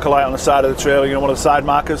new marker light on the side of the trailer, you know, one of the side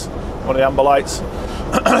markers, one of the amber lights.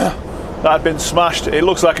 That had been smashed. It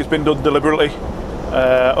looks like it's been done deliberately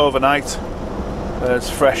overnight. There's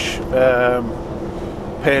fresh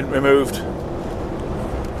paint removed,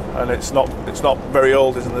 and it's not very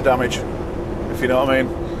old, isn't the damage, if you know what I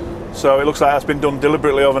mean. So it looks like that's been done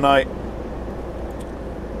deliberately overnight.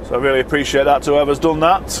 So I really appreciate that to whoever's done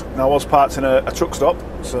that. I was parked in a truck stop,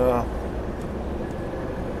 so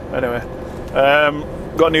anyway,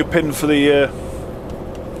 got a new pin for the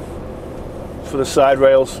side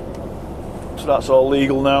rails, so that's all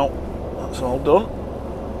legal now. That's all done.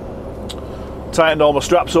 Tightened all my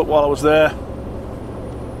straps up while I was there,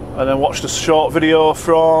 and then watched a short video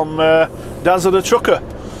from Dazza the Trucker.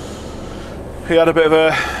 He had a bit of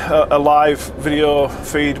a live video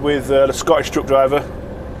feed with the Scottish truck driver,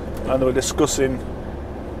 and they were discussing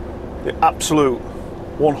the absolute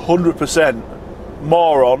 100%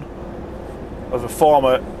 moron of a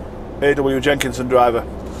former A.W. Jenkinson driver.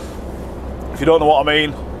 If you don't know what I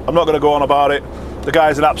mean, I'm not going to go on about it. The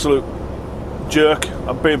guy's an absolute jerk.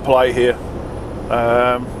 I'm being polite here.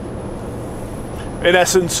 In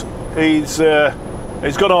essence, he's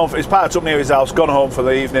gone home. He's packed up near his house, gone home for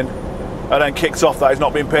the evening, and then kicks off that he's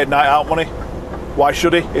not being paid night out money. Why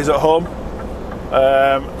should he? He's at home.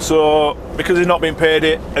 So because he's not been paid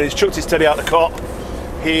it and he's chucked his teddy out the cot,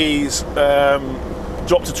 he's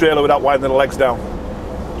dropped a trailer without winding the legs down.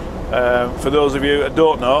 For those of you that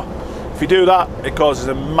don't know, if you do that, it causes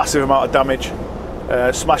a massive amount of damage.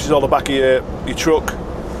 Smashes all the back of your truck.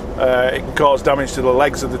 It can cause damage to the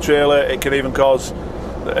legs of the trailer. It can even cause,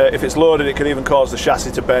 if it's loaded, it can even cause the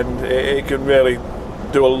chassis to bend. It can really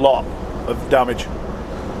do a lot of damage.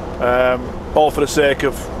 All for the sake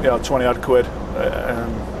of 20 odd quid.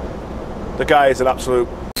 The guy is an absolute,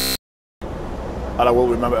 and I will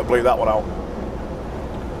remember to bleep that one out.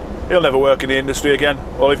 He'll never work in the industry again.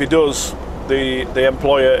 Well, if he does, the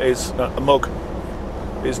employer is a mug.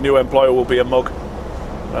 His new employer will be a mug.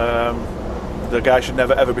 The guy should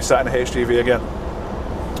never ever be sat in a HGV again,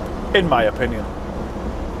 in my opinion.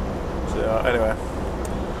 So anyway,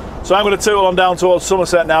 so I'm going to tootle on down towards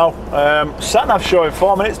Somerset now. Sat nav showing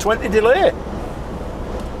 4 minutes 20 delay.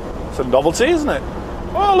 It's a novelty, isn't it?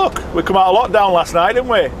 Well, look, we come out of lockdown last night, didn't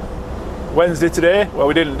we? Wednesday today. Well,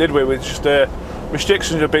 we didn't, did we? We just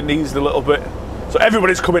restrictions have been eased a little bit, so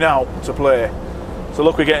everybody's coming out to play. So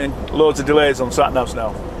look, we're getting loads of delays on sat navs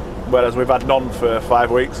now, whereas we've had none for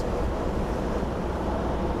 5 weeks.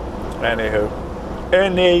 Anywho,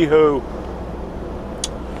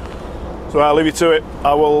 so I'll leave you to it.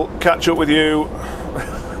 I will catch up with you.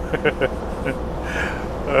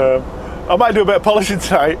 I might do a bit of polishing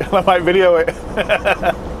tonight. I might video it,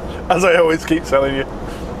 as I always keep telling you.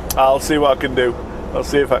 I'll see what I can do. I'll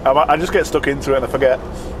see if I just get stuck into it and I forget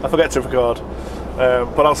to record.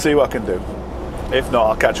 But I'll see what I can do. If not,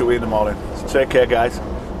 I'll catch up with you in the morning. So take care, guys.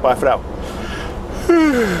 Bye for now.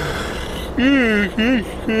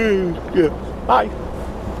 Bye.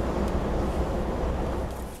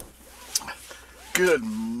 Good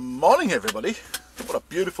morning, everybody. What a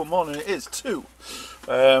beautiful morning it is too.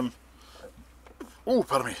 Oh,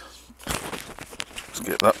 pardon me. Let's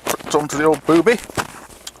get that tucked onto the old booby.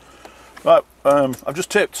 Right, I've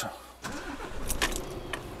just tipped.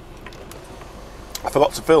 I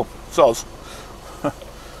forgot to film. Soz.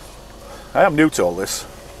 I am new to all this,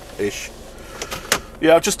 ish.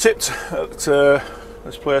 Yeah, I've just tipped at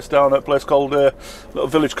this place down at a place called little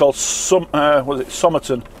village called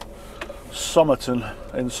Somerton. Somerton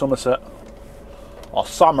in Somerset, or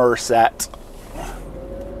Somerset.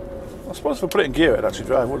 I suppose if I put it in gear, it'd actually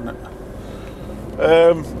drive, wouldn't it?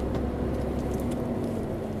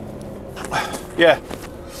 Yeah,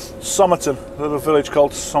 Somerton, a little village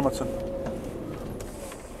called Somerton.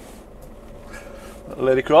 Little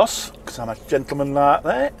lady cross, because I'm a gentleman like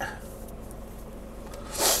that.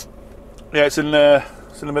 Yeah, it's in the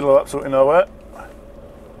middle of absolutely nowhere.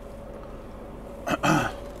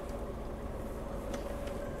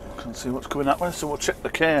 Can't see what's coming that way, so we'll check the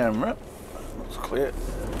camera. It's clear.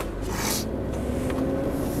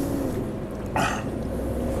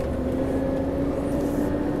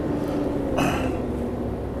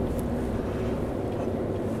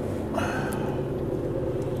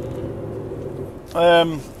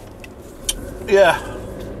 Yeah,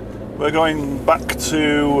 we're going back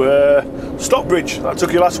to Stockbridge. That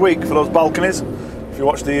took you last week for those balconies. If you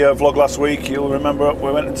watched the vlog last week, you'll remember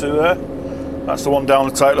we went into there. That's the one down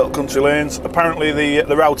the tight little country lanes. Apparently the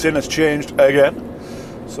route in has changed again,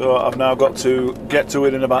 so I've now got to get to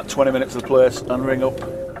it in about 20 minutes of the place and ring up,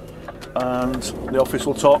 and the office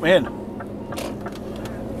will talk me in.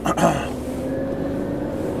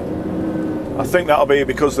 I think that'll be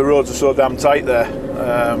because the roads are so damn tight there.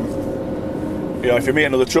 If you meet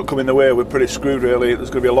another truck coming the way, we're pretty screwed really. There's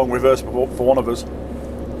going to be a long reverse for one of us.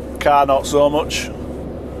 Car not so much.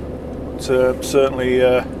 But, certainly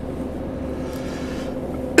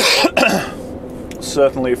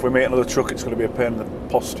if we meet another truck, it's going to be a pain in the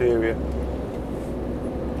posterior.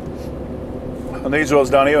 And these roads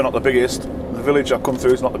down here are not the biggest. The village I've come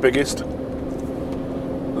through is not the biggest.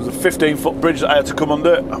 There's a 15-foot bridge that I had to come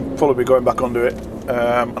under. I'll probably be going back under it.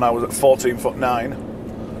 And I was at 14'9".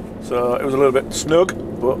 So it was a little bit snug,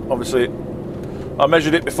 but obviously I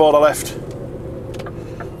measured it before I left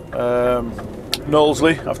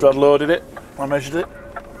Knowlesley after I'd loaded it. I measured it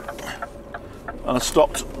and I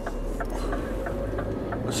stopped.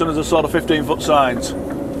 As soon as I saw the 15-foot signs,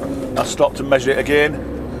 I stopped and measured it again,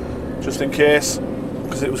 just in case,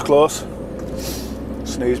 because it was close.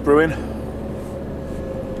 Sneeze brewing.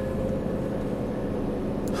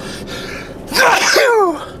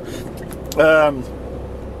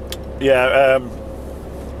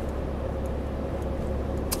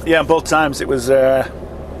 Yeah, and both times it was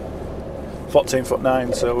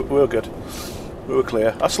 14'9", so we were good. We were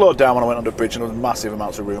clear. I slowed down when I went under the bridge and there was massive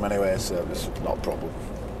amounts of room anyway, so it's not a problem.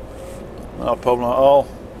 Not a problem at all.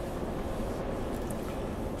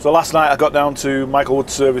 So last night I got down to Michael Wood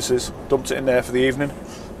Services, dumped it in there for the evening.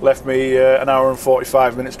 Left me an hour and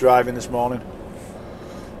 45 minutes driving this morning.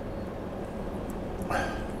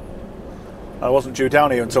 I wasn't due down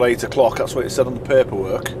here until 8 o'clock, that's what it said on the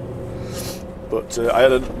paperwork. But I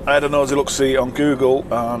had a nosy look-see on Google,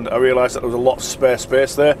 and I realised that there was a lot of spare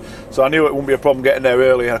space there. So I knew it wouldn't be a problem getting there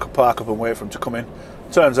early, and I could park up and wait for them to come in.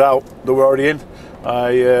 Turns out they were already in.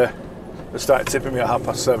 They started tipping me at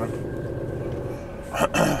 7:30.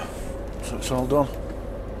 So it's all done.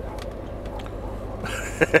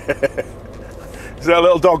 Is that a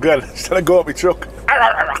little dog then? He's trying to go up my truck.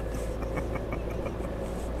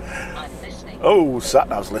 Oh,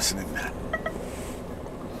 Sat-Nav's listening.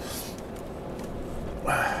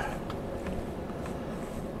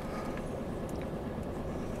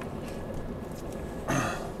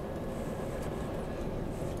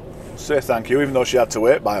 Say thank you, even though she had to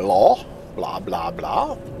wait by law. Blah, blah,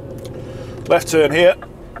 blah. Left turn here.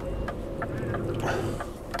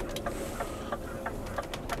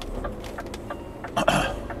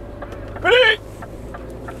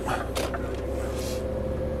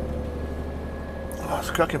 Oh, it's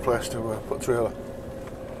a cracking place to put a trailer.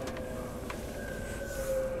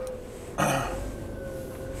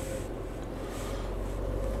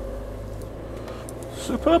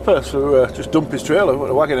 Superb place to just dump his trailer with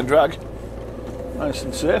a wagon and drag. Nice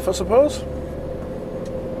and safe, I suppose.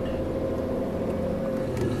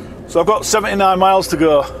 So I've got 79 miles to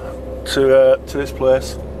go to this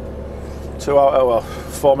place. 2 hours, well,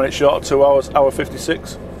 4 minutes short of 2 hours, hour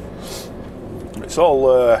 56. It's all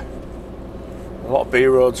a lot of B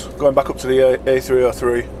roads, going back up to the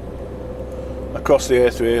A303, across the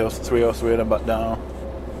A303 and then back down.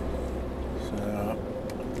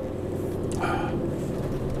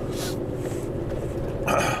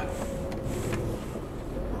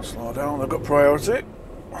 I'll slow down, I've got priority.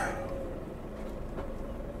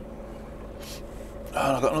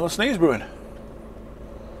 And I've got another sneeze brewing.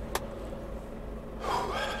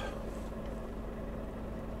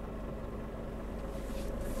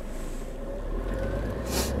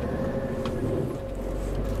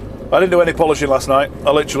 I didn't do any polishing last night.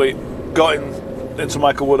 I literally got into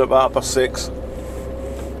Michael Wood at about 6:30.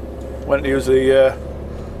 Went to use the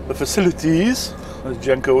facilities, as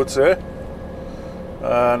Jenko would say,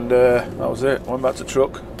 and that was it. Went back to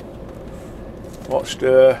truck. Watched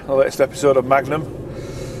the latest episode of Magnum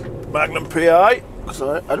PI, because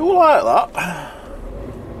I do like that.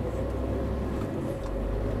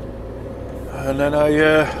 And then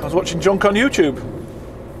I was watching junk on YouTube.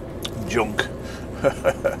 Junk.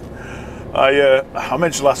 I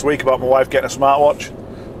mentioned last week about my wife getting a smartwatch.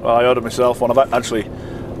 Well, I ordered myself one. I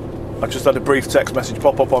just had a brief text message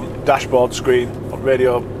pop up on dashboard screen on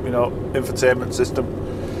radio, infotainment system,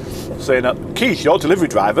 saying that Keith, your delivery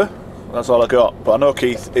driver. That's all I got. But I know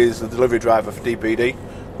Keith is the delivery driver for DPD,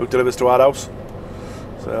 who delivers to our house.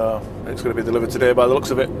 So it's going to be delivered today by the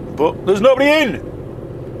looks of it. But there's nobody in,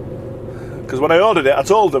 because when I ordered it, I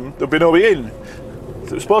told them there'd be nobody in.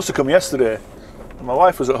 It was supposed to come yesterday. My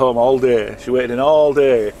wife was at home all day. She waited in all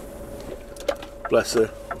day. Bless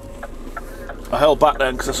her. I held back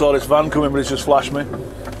then because I saw this van coming, but it's just flashed me.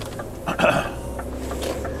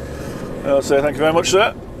 I'll say thank you very much,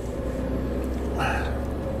 sir.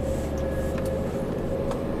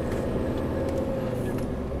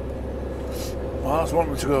 Well, I was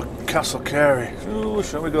wanting to go Castle Carey. Ooh,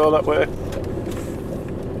 shall we go that way?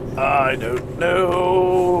 I don't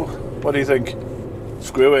know. What do you think?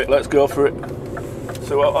 Screw it, let's go for it.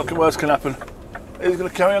 So what worse can happen? He's going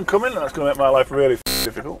to carry on coming, and that's going to make my life really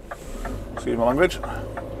difficult. Excuse my language.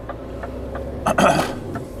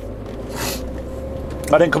 I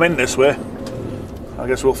didn't come in this way. I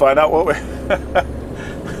guess we'll find out, won't we?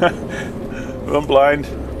 I'm blind.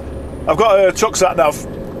 I've got a truck sat-nav,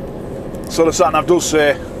 so the sat-nav does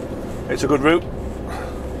say it's a good route.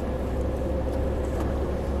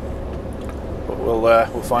 But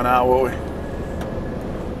we'll find out, won't we?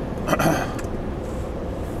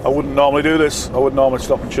 I wouldn't normally do this. I would normally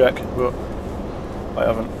stop and check, but I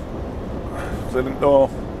haven't. Because I didn't know.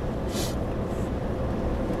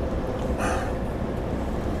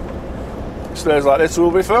 It stays like this, we'll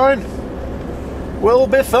be fine. We'll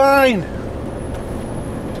be fine.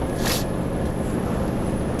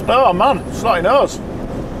 Oh man, snotty nose.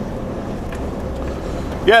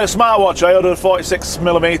 Yeah, the smartwatch. I ordered a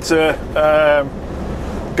 46mm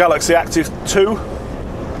Galaxy Active 2.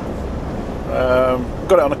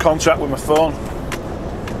 Got it on a contract with my phone.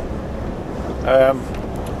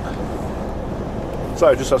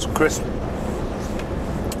 Sorry, I just had some crisps.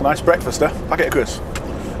 Nice breakfast there, packet of crisps.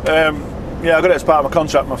 Yeah, I got it as part of my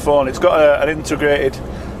contract with my phone. It's got an integrated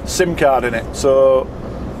SIM card in it, so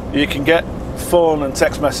you can get phone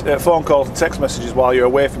calls and text messages while you're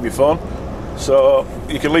away from your phone. So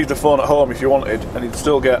you can leave the phone at home if you wanted, and you'd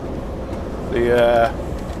still get the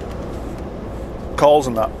calls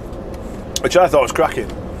and that, which I thought was cracking.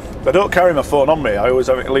 But I don't carry my phone on me. I always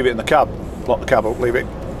leave it in the cab. Lock the cab up, leave it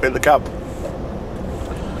in the cab,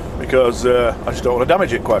 because I just don't want to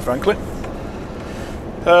damage it, quite frankly.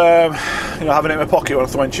 You know, having it in my pocket when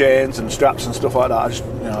I'm throwing chains and straps and stuff like that, I just,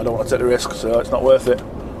 you know, I don't want to take the risk, so it's not worth it.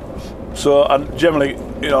 So, and generally,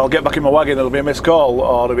 you know, I'll get back in my wagon, there'll be a missed call,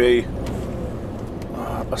 or there'll be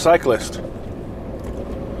a cyclist.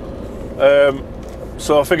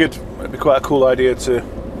 So I figured it'd be quite a cool idea to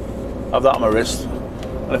have that on my wrist,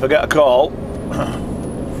 and if I get a call,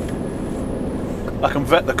 I can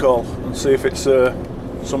vet the call and see if it's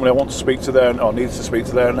somebody I want to speak to there, or needs to speak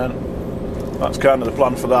to there and then. That's kind of the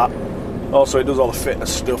plan for that. Also, it does all the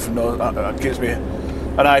fitness stuff, and that gives me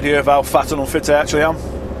an idea of how fat and unfit I actually am.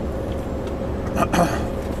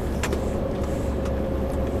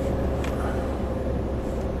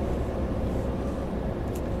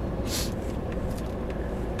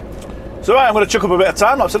 So right, I'm going to chuck up a bit of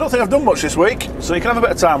time lapse. I don't think I've done much this week, so you can have a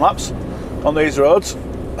bit of time lapse on these roads.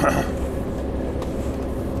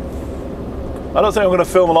 I don't think I'm going to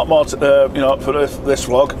film a lot more, you know, for this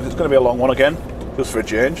vlog. It's going to be a long one again, just for a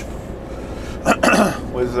change,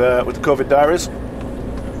 with the COVID diaries.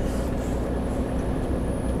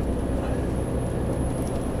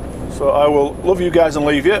 So I will love you guys and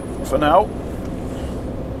leave you for now.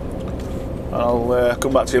 I'll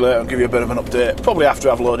come back to you later and give you a bit of an update, probably after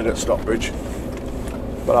I've loaded at Stockbridge.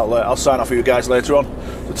 But I'll sign off with you guys later on.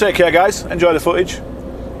 So take care, guys. Enjoy the footage.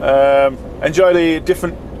 Enjoy the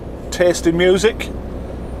different taste in music,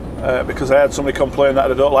 because I had somebody complain that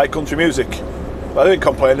they don't like country music. But I didn't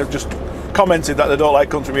complain, they just commented that they don't like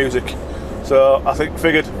country music. So I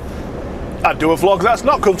figured I'd do a vlog that's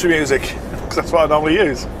not country music, because that's what I normally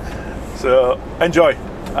use. So enjoy,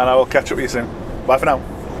 and I will catch up with you soon. Bye for now.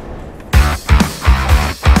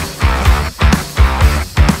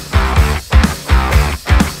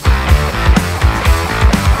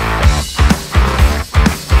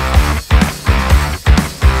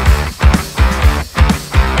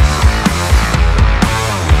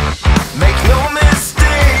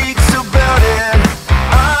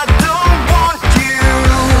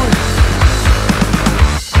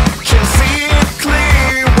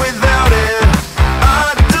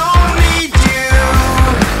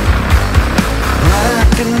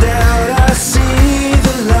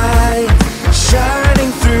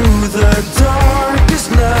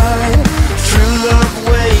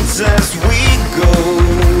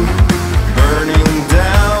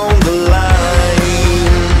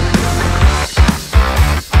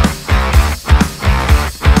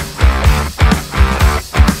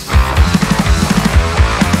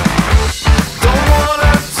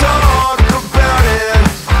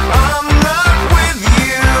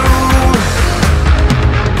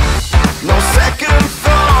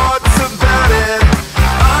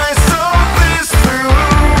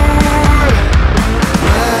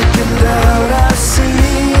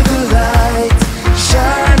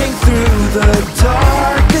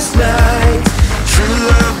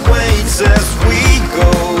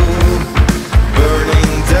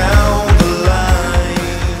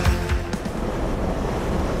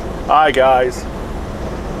 Hi guys.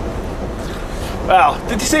 Well,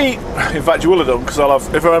 did you see? In fact, you will have done, because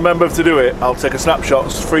if I remember to do it, I'll take a snapshot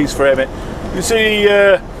and freeze frame it. You see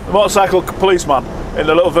the motorcycle policeman in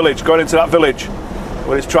the little village going into that village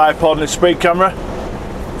with his tripod and his speed camera.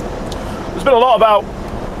 There's been a lot about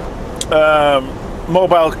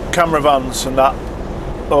mobile camera vans and that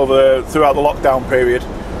throughout the lockdown period.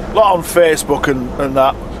 A lot on Facebook and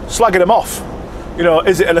that, slagging them off. You know,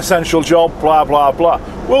 is it an essential job? Blah blah blah.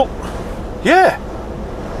 Well, yeah,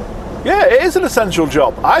 it is an essential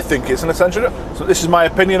job. I think it's an essential job. So this is my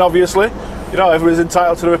opinion, obviously. You know, everybody's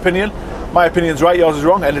entitled to their opinion. My opinion's right, yours is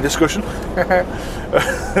wrong. End of discussion.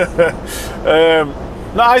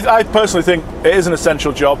 No, I personally think it is an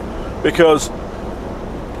essential job, because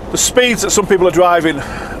the speeds that some people are driving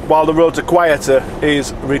while the roads are quieter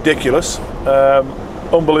is ridiculous,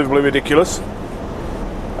 unbelievably ridiculous.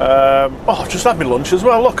 Oh, I've just had my lunch as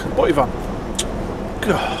well. Look, butty van.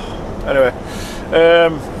 Anyway,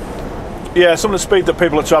 yeah, some of the speed that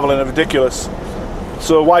people are travelling are ridiculous.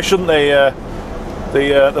 So why shouldn't they?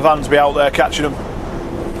 The vans be out there catching them?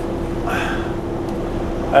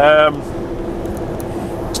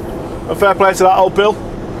 And fair play to that old Bill,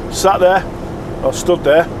 sat there, or stood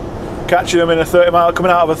there, catching them in a 30 mile,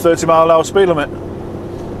 coming out of a 30 mile an hour speed limit.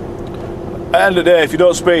 At the end of the day, if you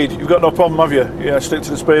don't speed, you've got no problem, have you? Yeah, stick to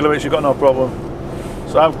the speed limits, you've got no problem.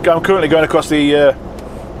 So I'm currently going across the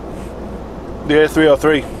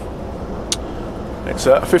A303. It's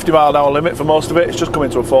a 50-mile-an-hour limit for most of it. It's just coming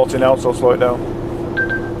to a 40 now, so I'll slow it down.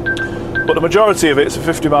 But the majority of it's a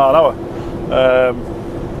 50-mile-an-hour.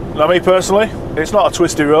 Now, me personally, it's not a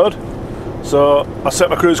twisty road, so I set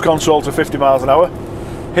my cruise control to 50 miles an hour,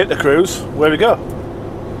 hit the cruise, where we go.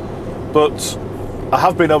 But I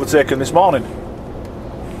have been overtaken this morning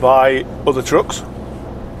by other trucks.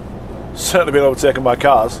 Certainly been overtaken by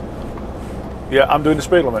cars. Yeah, I'm doing the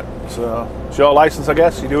speed limit. So it's your licence, I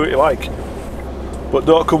guess. You do what you like. But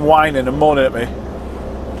don't come whining and moaning at me,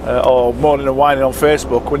 or moaning and whining on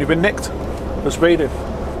Facebook when you've been nicked for speeding.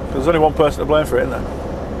 There's only one person to blame for it, isn't there?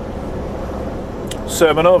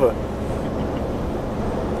 Sermon over.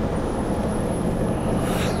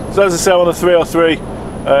 So as I say, on the 303,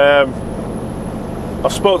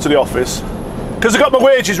 I've spoke to the office because I got my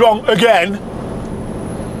wages wrong again.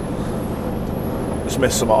 Just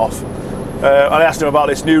missed some off. I asked him about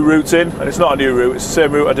this new route in, and it's not a new route, it's the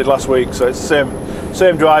same route I did last week, so it's the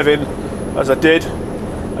same drive-in as I did.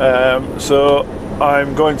 So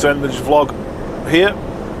I'm going to end this vlog here.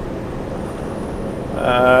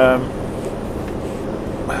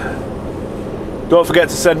 Don't forget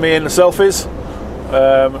to send me in the selfies.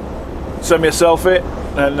 Send me a selfie,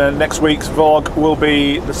 and then next week's vlog will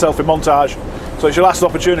be the selfie montage. So it's your last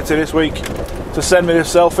opportunity this week to send me a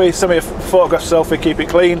selfie. Send me a photograph selfie, keep it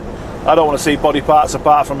clean. I don't want to see body parts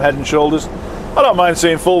apart from head and shoulders. I don't mind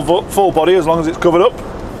seeing full body as long as it's covered up.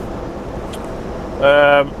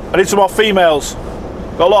 I need some more females.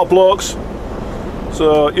 Got a lot of blokes.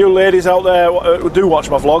 So you ladies out there who do watch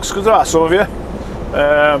my vlogs, because there are some of you,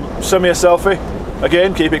 send me a selfie.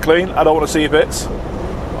 Again, keep it clean. I don't want to see your bits.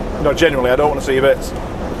 No, genuinely, I don't want to see your bits.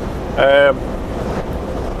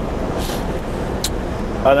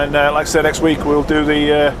 And then, like I said, next week we'll do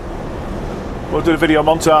the video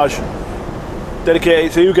montage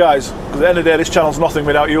dedicated to you guys. Because at the end of the day, this channel's nothing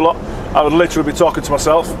without you lot. I would literally be talking to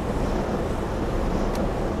myself.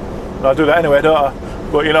 And I do that anyway, don't I?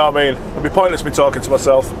 But you know what I mean. It'd be pointless me talking to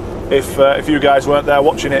myself if you guys weren't there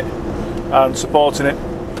watching it and supporting it.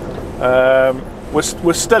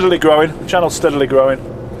 We're steadily growing. The channel's steadily growing.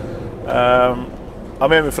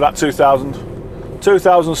 I'm aiming for that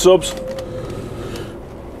 2,000 subs,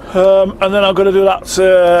 and then I'm going to do that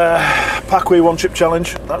Packwee one chip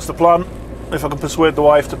challenge. That's the plan. If I can persuade the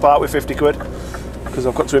wife to part with 50 quid, because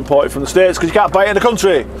I've got to import it from the States because you can't buy it in the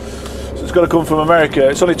country, so it's got to come from America.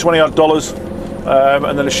 It's only $20 odd,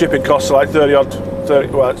 and then the shipping costs are like 20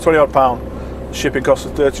 odd pound. The shipping costs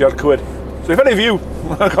are 30 odd quid. So if any of you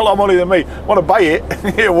got a lot of money than me want to buy it,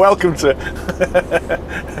 you're welcome to.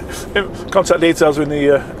 Contact details are in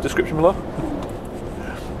the description below.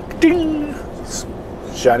 Ding!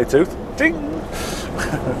 Shiny tooth. Ding!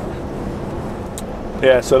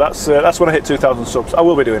 Yeah, so that's when I hit 2,000 subs. I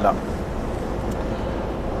will be doing that.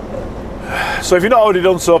 So if you've not already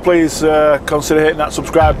done so, please consider hitting that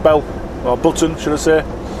subscribe bell, or button, should I say.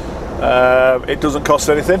 It doesn't cost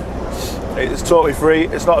anything. It's totally free.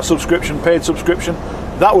 It's not a subscription, paid subscription.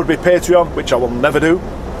 That would be Patreon, which I will never do.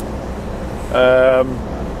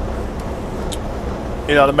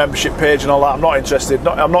 You know, the membership page and all that. I'm not interested.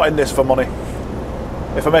 I'm not in this for money.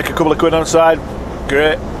 If I make a couple of quid on the side,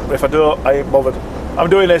 great. But if I don't, I ain't bothered. I'm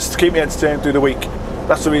doing this to keep me entertained through the week.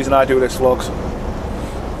 That's the reason I do this vlogs.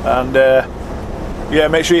 And yeah,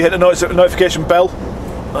 make sure you hit the notification bell.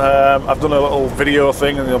 I've done a little video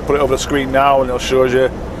thing, and I'll put it over the screen now, and it'll show you.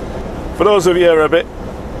 For those of you who are a bit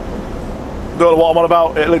don't know what I'm on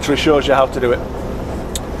about, it literally shows you how to do it.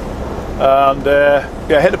 And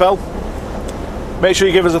yeah, hit the bell. Make sure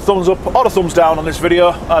you give us a thumbs up or a thumbs down on this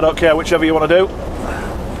video. I don't care, whichever you want to do.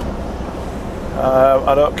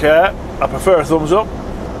 I don't care. I prefer a thumbs up.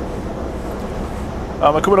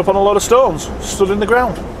 And we're coming up on a load of stones stood in the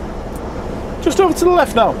ground. Just over to the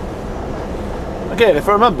left now. Again, if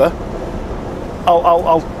I remember,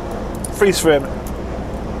 I'll freeze frame it.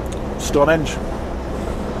 Stonehenge.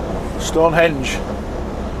 Stonehenge.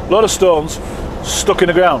 Load of stones stuck in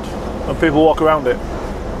the ground and people walk around it.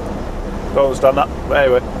 Don't understand that, but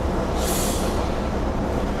anyway.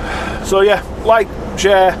 So yeah, like,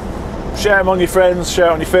 share among your friends, share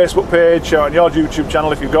on your Facebook page, share on your YouTube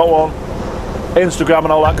channel if you've got one, Instagram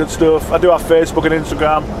and all that good stuff. I do have Facebook and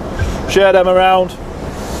Instagram. Share them around.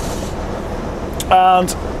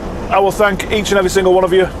 And I will thank each and every single one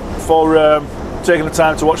of you for taking the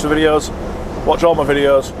time to watch the videos, watch all my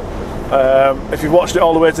videos. If you've watched it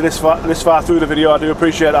all the way to this far through the video, I do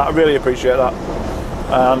appreciate that. I really appreciate that.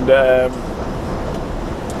 And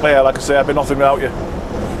yeah, like I say, I'd be nothing without you.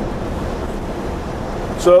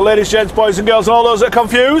 So ladies, gents, boys and girls, and all those that are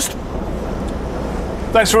confused,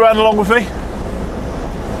 Thanks for riding along with me.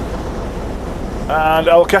 And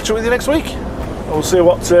I'll catch up with you next week. We'll see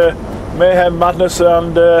what mayhem, madness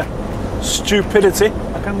and stupidity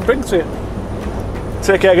I can bring to you.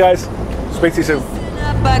 Take care, guys. Speak to you soon.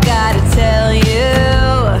 I gotta tell you.